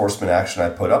 any enforcement action I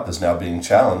put up is now being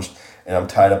challenged, and I'm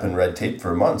tied up in red tape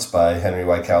for months by Henry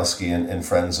Wykowski and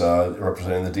friends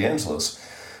representing the D'Angelos.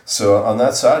 So on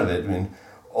that side of it,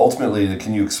 ultimately,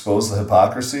 can you expose the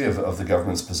hypocrisy of the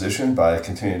government's position by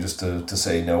continuing just to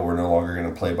say, no, we're no longer going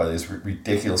to play by these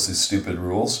ridiculously stupid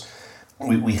rules?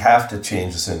 We have to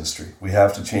change this industry. We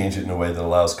have to change it in a way that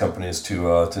allows companies to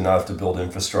not have to build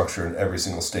infrastructure in every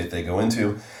single state they go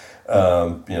into.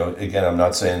 Again, I'm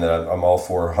not saying that I'm all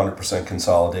for 100%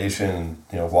 consolidation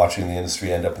and, watching the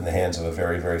industry end up in the hands of a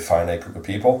very, very finite group of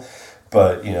people.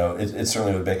 But, it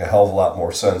certainly would make a hell of a lot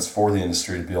more sense for the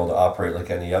industry to be able to operate like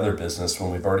any other business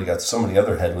when we've already got so many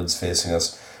other headwinds facing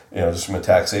us, just from a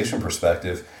taxation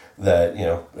perspective, that,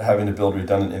 having to build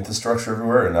redundant infrastructure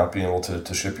everywhere and not being able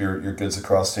to ship your goods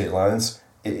across state lines,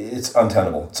 it's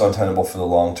untenable. It's untenable for the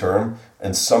long term.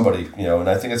 And somebody, and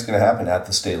I think it's going to happen at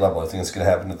the state level. I think it's going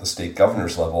to happen at the state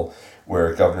governor's level,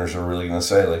 where governors are really going to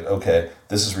say, like, okay,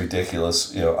 this is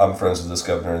ridiculous. I'm friends with this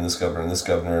governor and this governor and this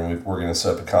governor, and we're going to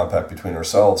set up a compact between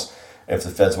ourselves. If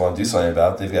the feds want to do something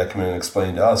about it, they've got to come in and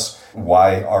explain to us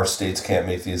why our states can't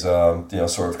make these,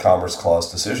 sort of Commerce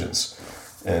Clause decisions.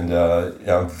 And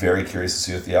I'm very curious to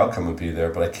see what the outcome would be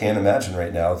there. But I can't imagine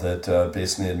right now that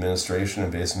based on the administration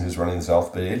and based on who's running these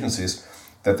alphabet agencies,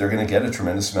 that they're going to get a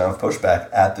tremendous amount of pushback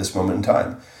at this moment in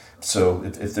time. So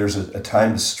if there's a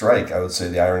time to strike, I would say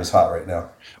the iron is hot right now.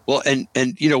 Well, and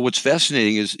what's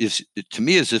fascinating is to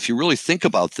me is if you really think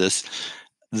about this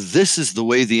is the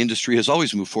way the industry has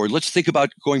always moved forward. Let's think about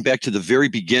going back to the very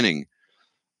beginning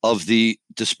of the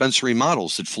dispensary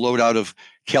models that flowed out of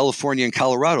California and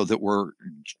Colorado that were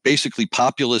basically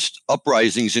populist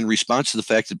uprisings in response to the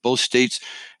fact that both states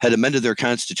had amended their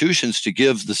constitutions to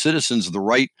give the citizens the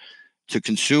right to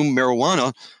consume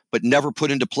marijuana, but never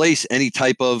put into place any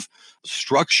type of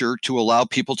structure to allow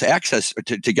people to access,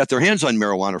 to get their hands on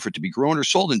marijuana, for it to be grown or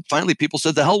sold. And finally, people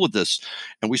said, the hell with this.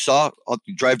 And we saw,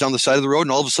 drive down the side of the road,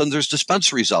 and all of a sudden there's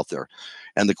dispensaries out there.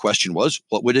 And the question was,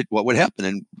 what would happen?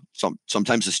 And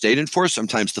sometimes the state enforced,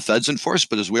 sometimes the feds enforced.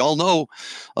 But as we all know,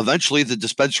 eventually the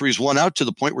dispensaries won out to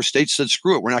the point where states said,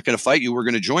 screw it, we're not going to fight you. We're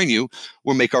going to join you.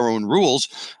 We'll make our own rules.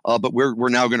 But we're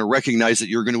now going to recognize that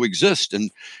you're going to exist.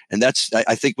 And that's,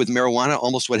 I think, with marijuana,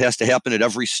 almost what has to happen at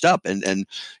every step. And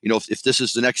if this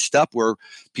is the next step where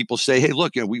people say, hey,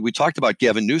 look, we talked about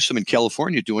Gavin Newsom in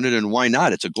California doing it, and why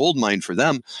not? It's a gold mine for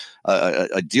them.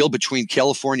 A deal between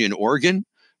California and Oregon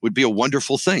would be a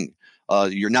wonderful thing.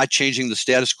 You're not changing the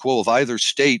status quo of either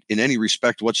state in any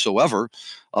respect whatsoever.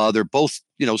 They're both,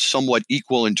 somewhat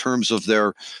equal in terms of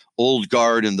their old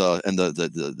guard and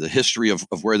the history of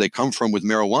where they come from with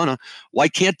marijuana. Why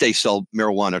can't they sell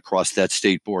marijuana across that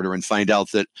state border and find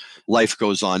out that life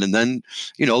goes on? And then,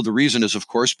 the reason is, of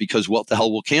course, because what the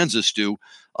hell will Kansas do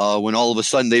when all of a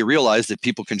sudden they realize that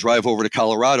people can drive over to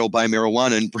Colorado, buy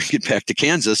marijuana, and bring it back to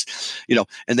Kansas,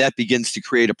 and that begins to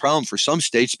create a problem for some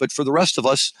states. But for the rest of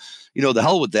us, the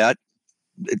hell with that.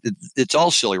 It's all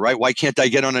silly, right? Why can't I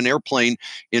get on an airplane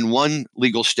in one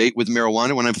legal state with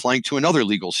marijuana when I'm flying to another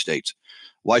legal state?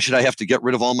 Why should I have to get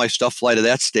rid of all my stuff, fly to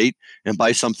that state, and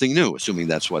buy something new, assuming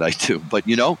that's what I do? But,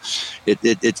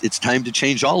 it's time to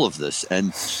change all of this. And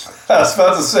I was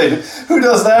about to say, who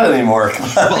does that anymore?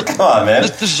 Come on, man.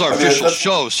 This is our official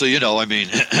show, so,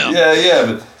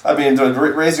 Yeah, but,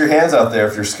 raise your hands out there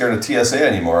if you're scared of TSA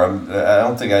anymore. I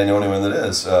don't think I know anyone that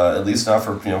is, at least not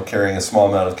for, carrying a small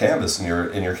amount of cannabis in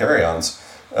your carry-ons.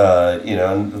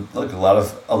 And look, a lot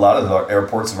of our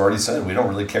airports have already said we don't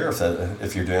really care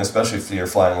if you're doing, especially if you're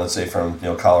flying, let's say, from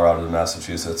Colorado to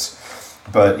Massachusetts.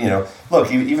 But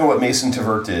look, even what Mason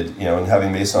Tvert did, and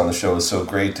having Mason on the show is so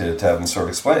great to have him sort of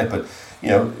explain it. But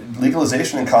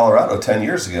legalization in Colorado 10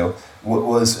 years ago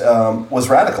was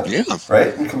radical,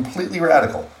 right, and completely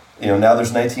radical. Now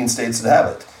there's 19 states that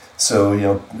have it. So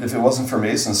if it wasn't for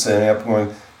Mason standing up and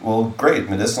going, well, great,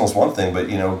 medicinal is one thing, but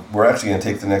we're actually going to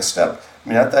take the next step. I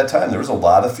mean, at that time, there was a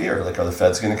lot of fear. Like, are the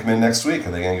feds going to come in next week?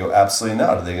 Are they going to go, absolutely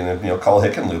not? Are they going to, call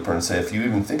Hickenlooper and say, if you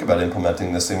even think about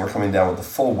implementing this thing, we're coming down with the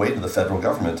full weight of the federal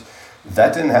government?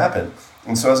 That didn't happen.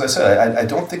 And so, as I said, I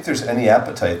don't think there's any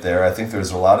appetite there. I think there's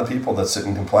a lot of people that sit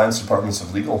in compliance departments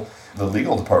of the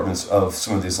legal departments of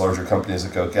some of these larger companies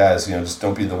that go, guys, just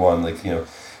don't be the one.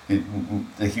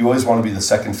 You always want to be the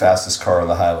second fastest car on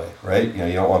the highway, right?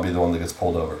 You don't want to be the one that gets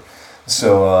pulled over.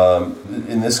 So,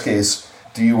 in this case,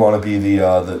 do you want to be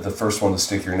the first one to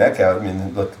stick your neck out? I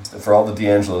mean, look, for all the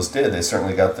D'Angelos did, they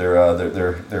certainly got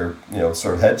their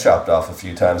sort of head chopped off a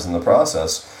few times in the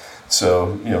process.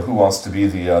 So who wants to be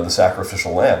the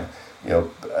sacrificial lamb?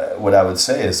 What I would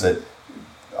say is that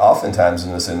oftentimes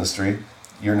in this industry,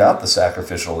 you're not the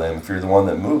sacrificial lamb. If you're the one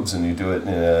that moves and you do it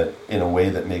in a way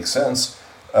that makes sense,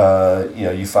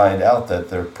 you find out that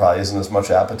there probably isn't as much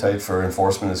appetite for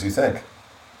enforcement as you think.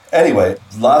 Anyway,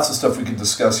 lots of stuff we could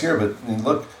discuss here, but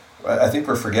look, I think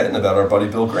we're forgetting about our buddy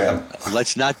Bill Graham.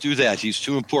 Let's not do that. He's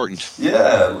too important.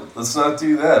 Yeah, let's not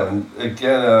do that. And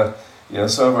again,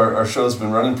 some of our show's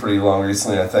been running pretty long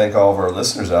recently. I thank all of our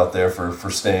listeners out there for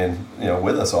staying,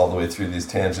 with us all the way through these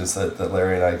tangents that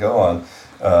Larry and I go on.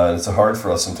 It's hard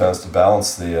for us sometimes to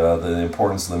balance the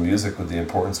importance of the music with the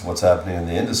importance of what's happening in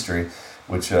the industry.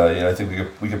 Which I think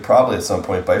we could probably at some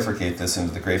point bifurcate this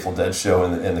into the Grateful Dead show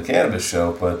and the cannabis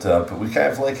show, but we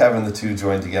kind of like having the two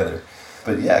joined together.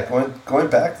 But yeah, going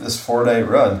back to this 4-night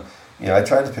run, I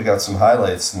tried to pick out some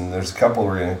highlights, and there's a couple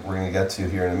we're gonna get to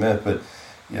here in a minute. But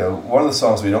one of the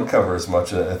songs we don't cover as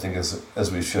much, I think,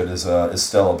 as we should is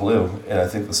Stella Blue, and I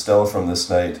think the Stella from this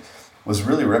night was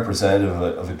really representative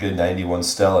of a good 91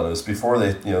 Stella. And it was before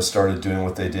they started doing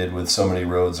what they did with So Many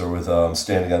Roads or with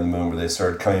Standing on the Moon, where they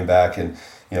started coming back and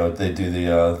they do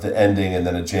the ending and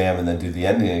then a jam and then do the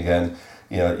ending again.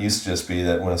 It used to just be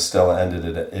that when a Stella ended,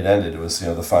 it ended. It was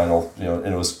the final, and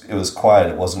it was quiet.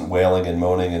 It wasn't wailing and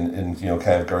moaning and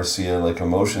kind of Garcia like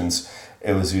emotions.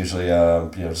 It was usually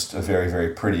just a very,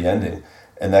 very pretty ending.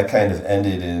 And that kind of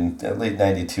ended in late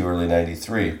 92, early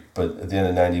 93. But at the end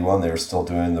of 91, they were still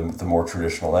doing the more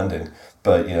traditional ending.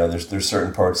 But, there's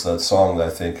certain parts of that song that I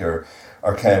think are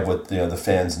kind of what, the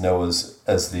fans know as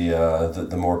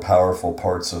the more powerful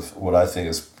parts of what I think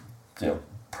is,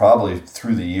 probably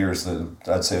through the years,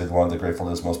 I'd say one of the Grateful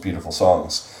Dead's most beautiful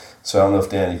songs. So I don't know if,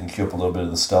 Dan, you can cue up a little bit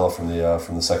of the Stella from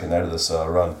the second night of this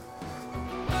run.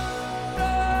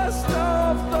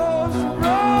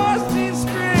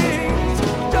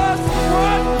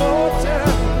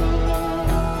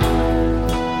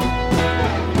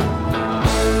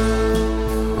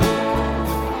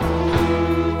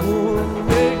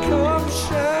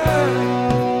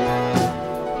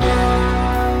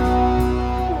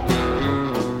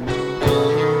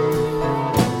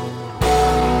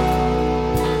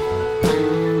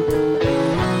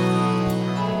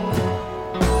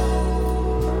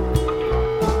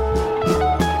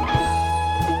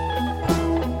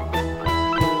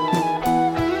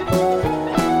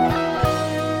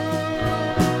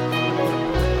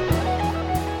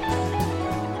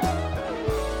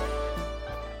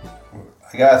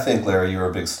 gotta think, Larry, you're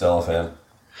a big Stella fan.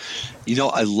 You know,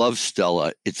 I love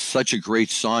Stella. It's such a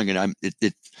great song, and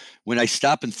when I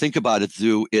stop and think about it,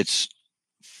 Lou, it's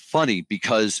funny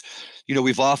because, you know,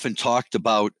 we've often talked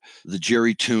about the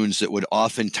Jerry tunes that would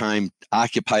oftentimes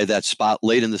occupy that spot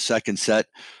late in the second set,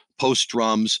 post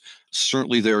drums.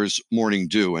 Certainly there's Morning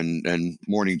Dew, and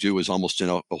Morning Dew is almost in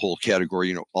a whole category,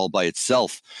 you know, all by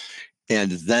itself.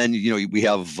 And then, you know, we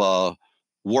have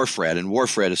Wharf Rat, and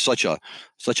Wharf Rat is such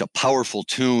a powerful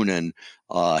tune, and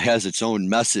has its own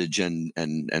message, and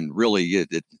really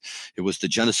it was the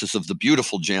genesis of the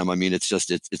Beautiful Jam. I mean, it's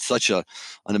such an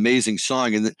amazing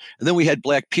song. And then we had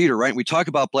Black Peter, right? And we talk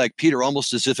about Black Peter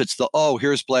almost as if it's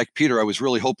here's Black Peter. I was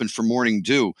really hoping for Morning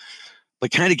Dew,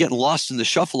 but kind of getting lost in the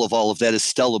shuffle of all of that is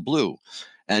Stella Blue.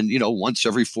 And, you know, once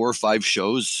every 4 or 5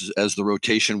 shows, as the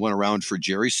rotation went around for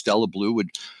Jerry, Stella Blue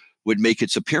would make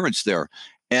its appearance there.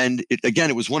 And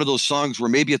it was one of those songs where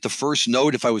maybe at the first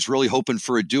note, if I was really hoping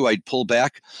for a do, I'd pull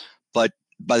back. But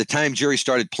by the time Jerry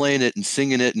started playing it and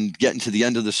singing it and getting to the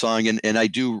end of the song, and I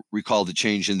do recall the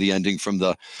change in the ending from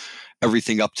the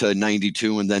everything up to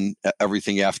 92 and then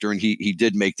everything after. And he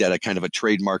did make that a kind of a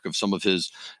trademark of some of his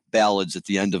ballads at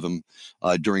the end of them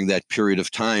during that period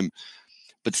of time.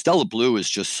 But Stella Blue is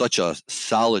just such a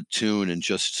solid tune, and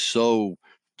just so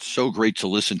great to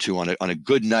listen to on a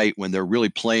good night when they're really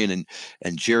playing,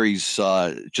 and Jerry's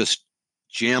just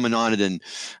jamming on it. And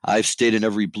I've stayed in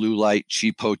every blue light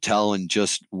cheap hotel and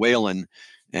just wailing,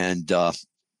 and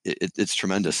it's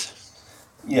tremendous.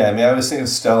 Yeah, I mean, I always think of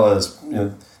Stella as, you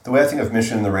know, the way I think of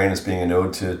Mission in the Rain as being an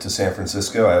ode to San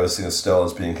Francisco. I always think of Stella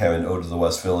as being kind of an ode to the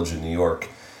West Village in New York,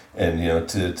 and, you know,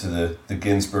 to the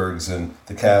Ginsbergs and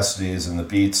the Cassidys and the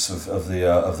Beats of the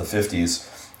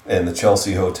 50s, and the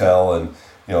Chelsea Hotel, and,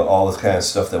 you know, all this kind of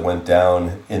stuff that went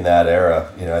down in that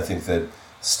era. You know, I think that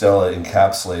Stella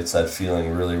encapsulates that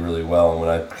feeling really, really well. And when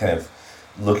I kind of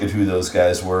look at who those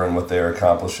guys were and what they were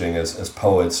accomplishing as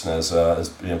poets and as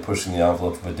you know, pushing the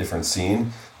envelope of a different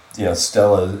scene, you know,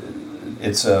 Stella,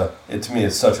 to me,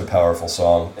 it's such a powerful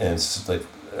song. And it's like,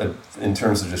 in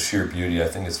terms of just sheer beauty, I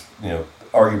think it's, you know,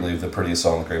 arguably the prettiest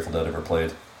song the Grateful Dead ever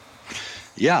played.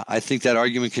 Yeah, I think that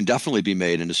argument can definitely be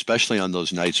made, and especially on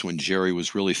those nights when Jerry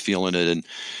was really feeling it,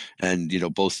 and you know,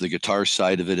 both the guitar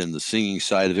side of it and the singing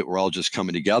side of it were all just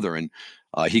coming together, and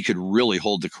he could really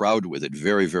hold the crowd with it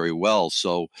very, very well.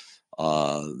 So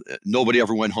nobody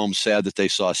ever went home sad that they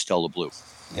saw Stella Blue.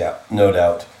 Yeah, no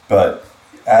doubt. But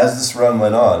as this run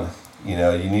went on, you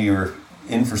know, you knew you were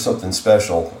in for something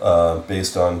special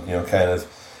based on, you know, kind of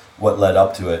what led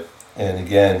up to it. And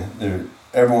again,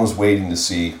 everyone was waiting to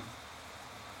see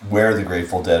where the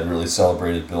Grateful Dead really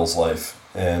celebrated Bill's life.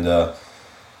 And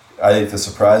I think the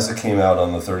surprise that came out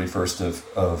on the 31st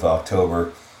of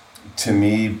October, to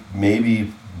me, maybe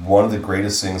one of the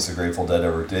greatest things the Grateful Dead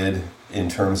ever did in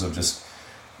terms of just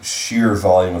sheer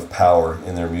volume of power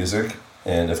in their music.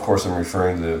 And of course, I'm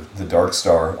referring to the Dark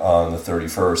Star on the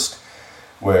 31st,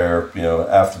 where, you know,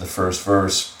 after the first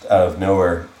verse, out of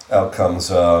nowhere, out comes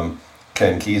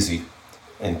Ken Kesey.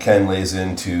 And Ken lays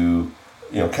into,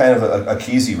 you know, kind of a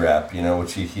Kesey rap, you know,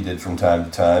 which he did from time to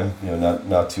time, you know,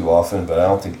 not too often, but I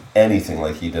don't think anything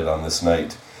like he did on this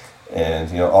night.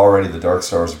 And, you know, already the Dark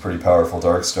Star is a pretty powerful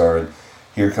Dark Star, and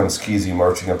here comes Kesey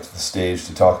marching up to the stage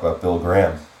to talk about Bill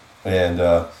Graham.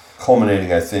 And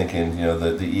culminating, I think, in, you know,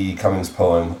 the E. Cummings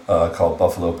poem called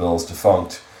Buffalo Bill's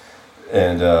Defunct,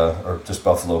 and or just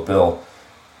Buffalo Bill.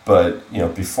 But, you know,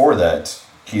 before that,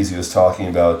 Kesey was talking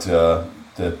about the,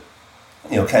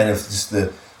 you know, kind of just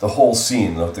the whole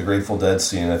scene, the Grateful Dead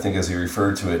scene. I think as he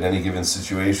referred to it, in any given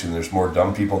situation, there's more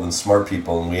dumb people than smart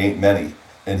people, and we ain't many.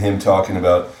 And him talking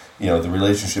about, you know, the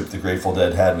relationship the Grateful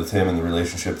Dead had with him and the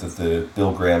relationship that the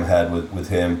Bill Graham had with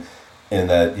him, and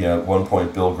that, you know, at one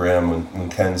point Bill Graham, when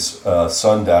Ken's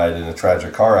son died in a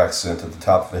tragic car accident at the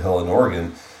top of a hill in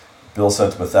Oregon, Bill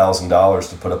sent him $1,000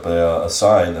 to put up a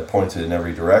sign that pointed in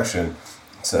every direction,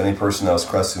 so any person that was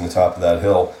cresting the top of that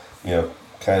hill, you know,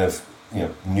 kind of, you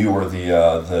know, knew where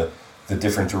the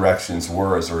different directions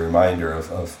were as a reminder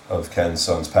of Ken's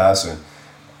son's passing.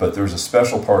 But there was a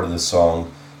special part of this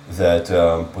song that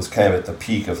was kind of at the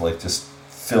peak of, like, just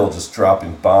Phil just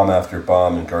dropping bomb after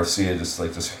bomb and Garcia just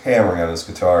hammering on his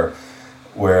guitar,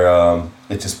 where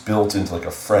it just built into like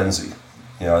a frenzy.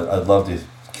 You know, I'd love to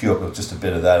cue up just a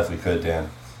bit of that if we could, Dan.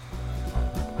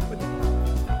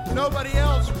 Nobody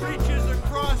else reaches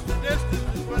across the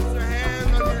distance and puts their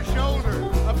hand on your shoulder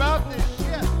about this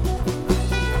shit.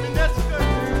 I mean, that's good,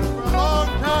 man, for a long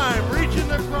time,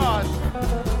 reaching across.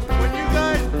 When you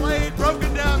guys played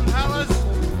Broken Down Palace,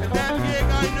 at that gig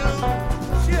I knew,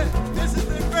 shit, this is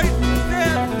the Grateful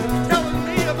Dead telling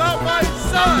me about my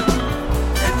son.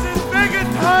 It's as big a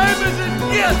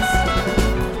skits.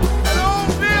 And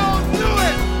old Bill knew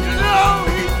it. You know,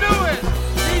 he knew it.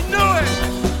 He knew it.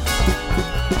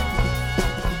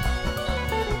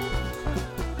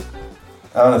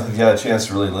 I don't know if you had a chance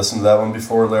to really listen to that one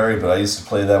before, Larry, but I used to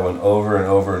play that one over and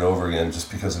over and over again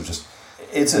just because of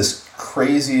it's as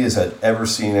crazy as I'd ever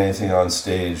seen anything on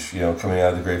stage, coming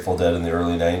out of the Grateful Dead in the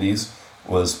early 90s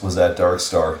was that Dark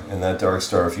Star. And that Dark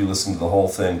Star, if you listen to the whole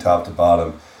thing top to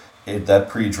bottom, that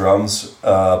pre-drums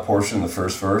portion, the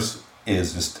first verse,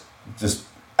 is just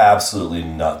absolutely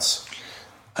nuts.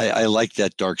 I like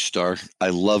that Dark Star. I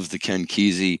love the Ken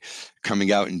Kesey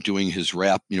coming out and doing his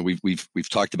rap. We've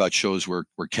talked about shows where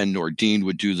Ken Nordine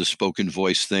would do the spoken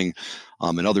voice thing,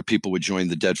 and other people would join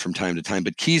the Dead from time to time.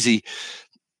 But Kesey,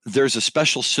 there's a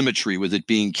special symmetry with it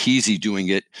being Kesey doing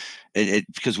it,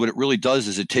 because what it really does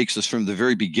is it takes us from the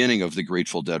very beginning of the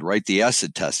Grateful Dead, right? The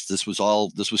acid test. This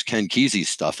was Ken Kesey's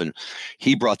stuff, and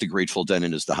he brought the Grateful Dead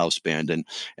in as the house band,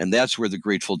 and that's where the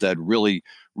Grateful Dead really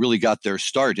got their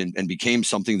start and became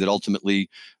something that ultimately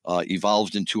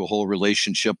evolved into a whole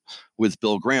relationship with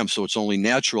Bill Graham. So it's only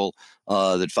natural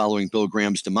that following Bill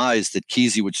Graham's demise that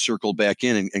Kesey would circle back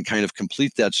in and kind of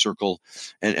complete that circle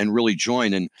and really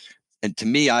join. And to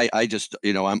me, I just,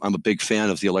 I'm a big fan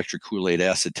of the Electric Kool-Aid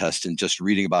acid test and just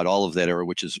reading about all of that era,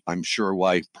 which is, I'm sure,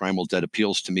 why Primal Dead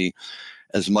appeals to me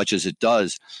as much as it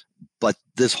does. But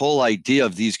this whole idea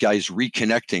of these guys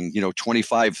reconnecting,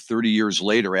 25, 30 years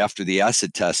later after the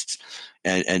acid tests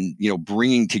and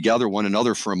bringing together one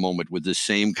another for a moment with the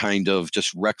same kind of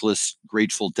just reckless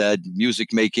Grateful Dead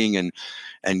music making and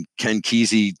Ken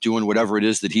Kesey doing whatever it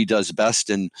is that he does best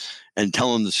and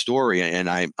telling the story. And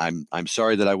I'm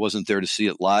sorry that I wasn't there to see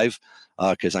it live,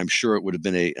 because I'm sure it would have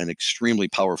been an extremely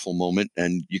powerful moment,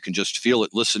 and you can just feel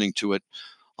it listening to it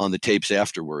on the tapes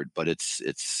afterward. But it's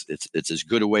as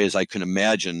good a way as I can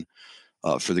imagine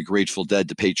for the Grateful Dead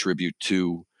to pay tribute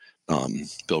to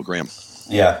Bill Graham.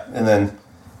 Yeah, and then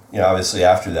obviously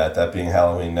after that being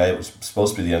Halloween night was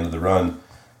supposed to be the end of the run.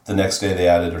 The next day they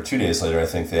added, or 2 days later, I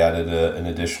think they added an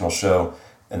additional show,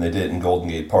 and they did it in Golden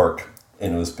Gate Park,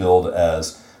 and it was billed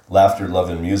as Laughter, Love,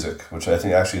 and Music, which I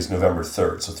think actually is November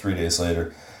 3rd, so 3 days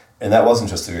later. And that wasn't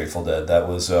just the Grateful Dead. That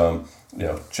was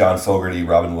John Fogerty,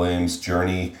 Robin Williams,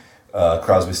 Journey,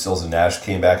 Crosby, Stills, and Nash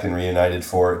came back and reunited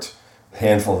for it. A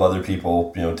handful of other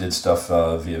people, did stuff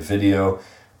via video,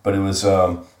 but it was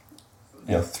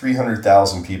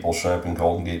 300,000 people showing up in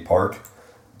Golden Gate Park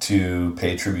to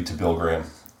pay tribute to Bill Graham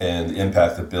and the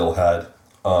impact that Bill had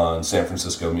on San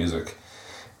Francisco music.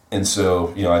 And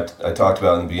so, I talked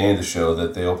about in the beginning of the show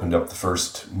that they opened up the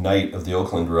first night of the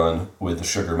Oakland run with the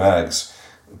Sugar Mags,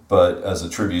 but as a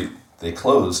tribute, they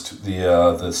closed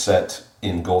the set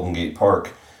in Golden Gate Park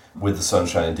with the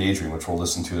Sunshine Daydream, which we'll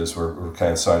listen to as we're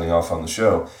kind of signing off on the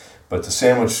show. But to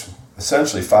sandwich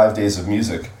essentially 5 days of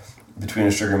music between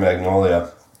a Sugar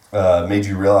Magnolia made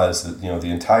you realize that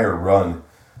the entire run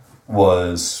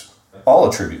was all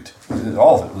a tribute.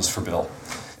 All of it was for Bill.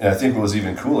 And I think what was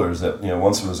even cooler is that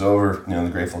once it was over, the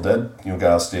Grateful Dead got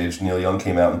off stage. Neil Young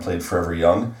came out and played Forever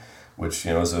Young, which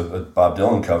is a Bob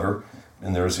Dylan cover,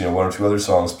 and there was one or two other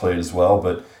songs played as well.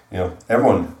 But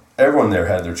everyone there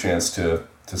had their chance to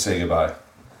say goodbye.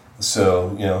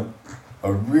 So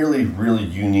a really, really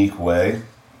unique way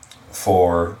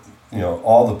for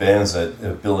all the bands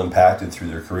that Bill impacted through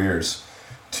their careers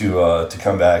to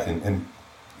come back and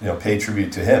pay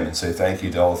tribute to him and say thank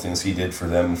you to all the things he did for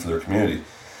them and for their community.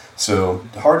 So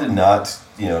hard to not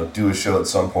do a show at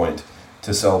some point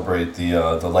to celebrate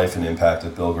the life and impact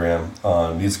of Bill Graham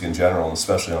on music in general, and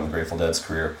especially on the Grateful Dead's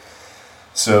career.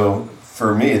 So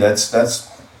for me, that's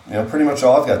pretty much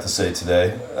all I've got to say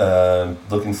today.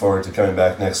 Looking forward to coming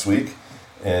back next week.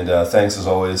 And thanks as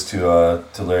always to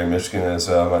Larry Mishkin as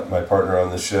my partner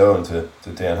on this show, and to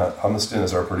Dan Humiston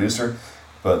as our producer.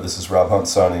 But this is Rob Hunt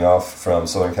signing off from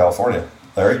Southern California.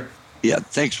 Larry? Yeah,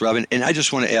 thanks, Robin. And I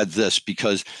just want to add this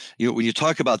because, when you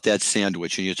talk about that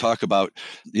sandwich and you talk about,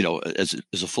 as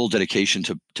a full dedication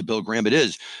to Bill Graham, it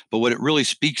is. But what it really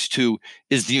speaks to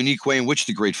is the unique way in which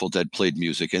the Grateful Dead played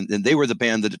music. And they were the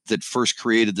band that first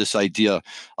created this idea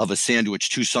of a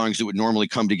sandwich, two songs that would normally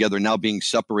come together now being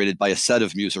separated by a set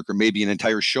of music or maybe an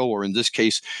entire show, or in this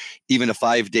case, even a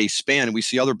 5-day span. And we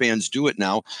see other bands do it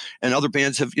now, and other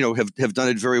bands have done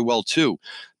it very well too.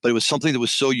 But it was something that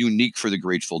was so unique for the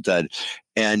Grateful Dead.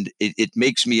 And it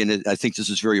makes me, and I think this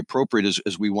is very appropriate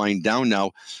as we wind down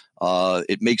now,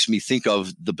 it makes me think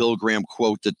of the Bill Graham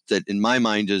quote that in my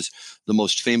mind is the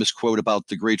most famous quote about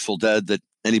the Grateful Dead that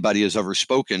anybody has ever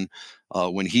spoken,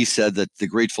 when he said that the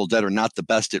Grateful Dead are not the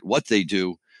best at what they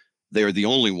do, they are the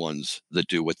only ones that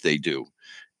do what they do.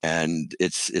 And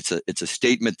it's a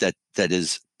statement that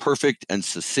is perfect and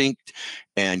succinct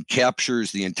and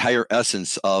captures the entire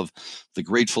essence of the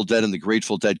Grateful Dead and the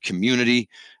Grateful Dead community.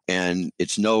 And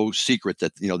it's no secret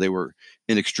that, they were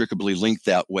inextricably linked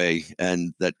that way,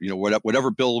 and that,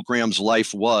 whatever Bill Graham's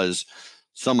life was,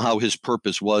 somehow his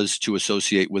purpose was to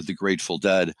associate with the Grateful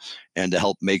Dead and to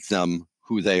help make them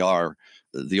who they are,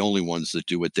 the only ones that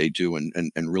do what they do, and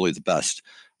really the best.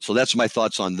 So that's my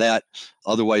thoughts on that.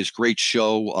 Otherwise, great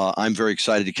show. I'm very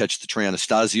excited to catch the Trey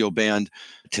Anastasio Band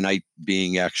tonight,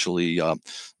 being actually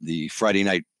the Friday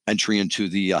night entry into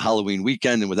the Halloween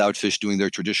weekend, and Without Fish doing their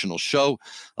traditional show.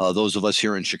 Those of us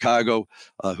here in Chicago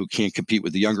who can't compete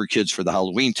with the younger kids for the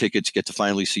Halloween tickets get to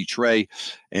finally see Trey,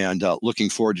 and looking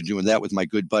forward to doing that with my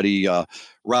good buddy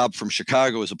Rob from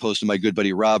Chicago, as opposed to my good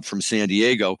buddy Rob from San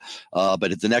Diego.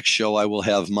 But at the next show, I will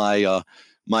have my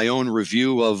own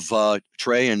review of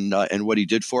Trey and what he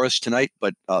did for us tonight,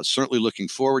 but certainly looking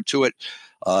forward to it.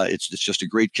 It's just a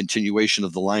great continuation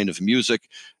of the line of music,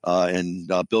 and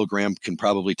Bill Graham can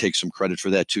probably take some credit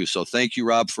for that too. So thank you,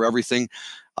 Rob, for everything.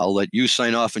 I'll let you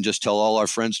sign off and just tell all our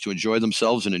friends to enjoy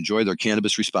themselves and enjoy their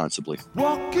cannabis responsibly.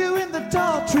 Walk you in the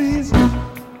tall trees,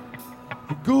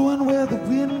 going where the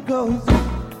wind goes,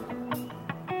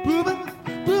 moving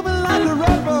like a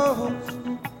red rose.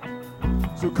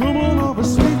 So come on over,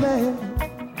 sweet lady.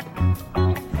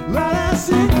 Like I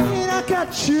said, I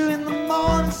got you in the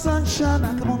morning sunshine.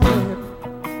 Now come on over.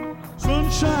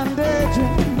 Sunshine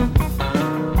daydream.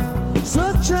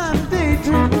 Sunshine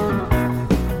daydream.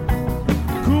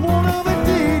 Come on over,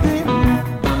 daydream.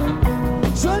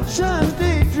 Sunshine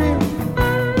daydream.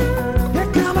 Yeah,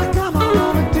 come on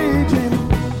over, daydream.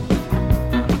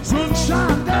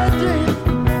 Sunshine daydream.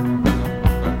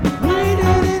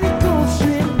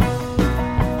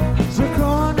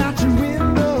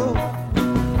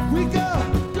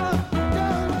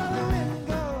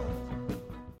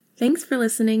 Thanks for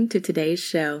listening to today's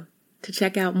show. To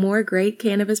check out more great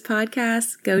cannabis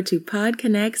podcasts, go to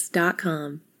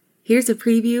podconnects.com. Here's a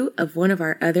preview of one of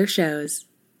our other shows.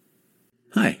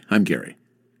 Hi, I'm Gary,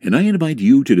 and I invite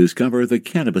you to discover the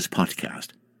Cannabis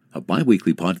Podcast, a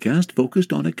bi-weekly podcast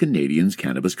focused on a Canadian's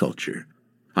cannabis culture.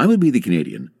 I would be the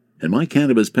Canadian, and my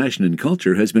cannabis passion and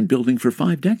culture has been building for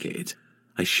 5 decades.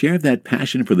 I share that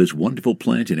passion for this wonderful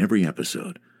plant in every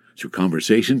episode, through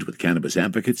conversations with cannabis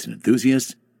advocates and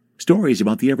enthusiasts, stories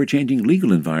about the ever-changing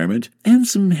legal environment, and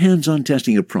some hands-on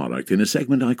testing of product in a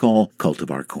segment I call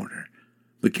Cultivar Corner.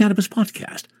 The Cannabis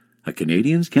Podcast, a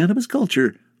Canadian's cannabis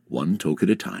culture, one toke at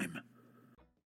a time.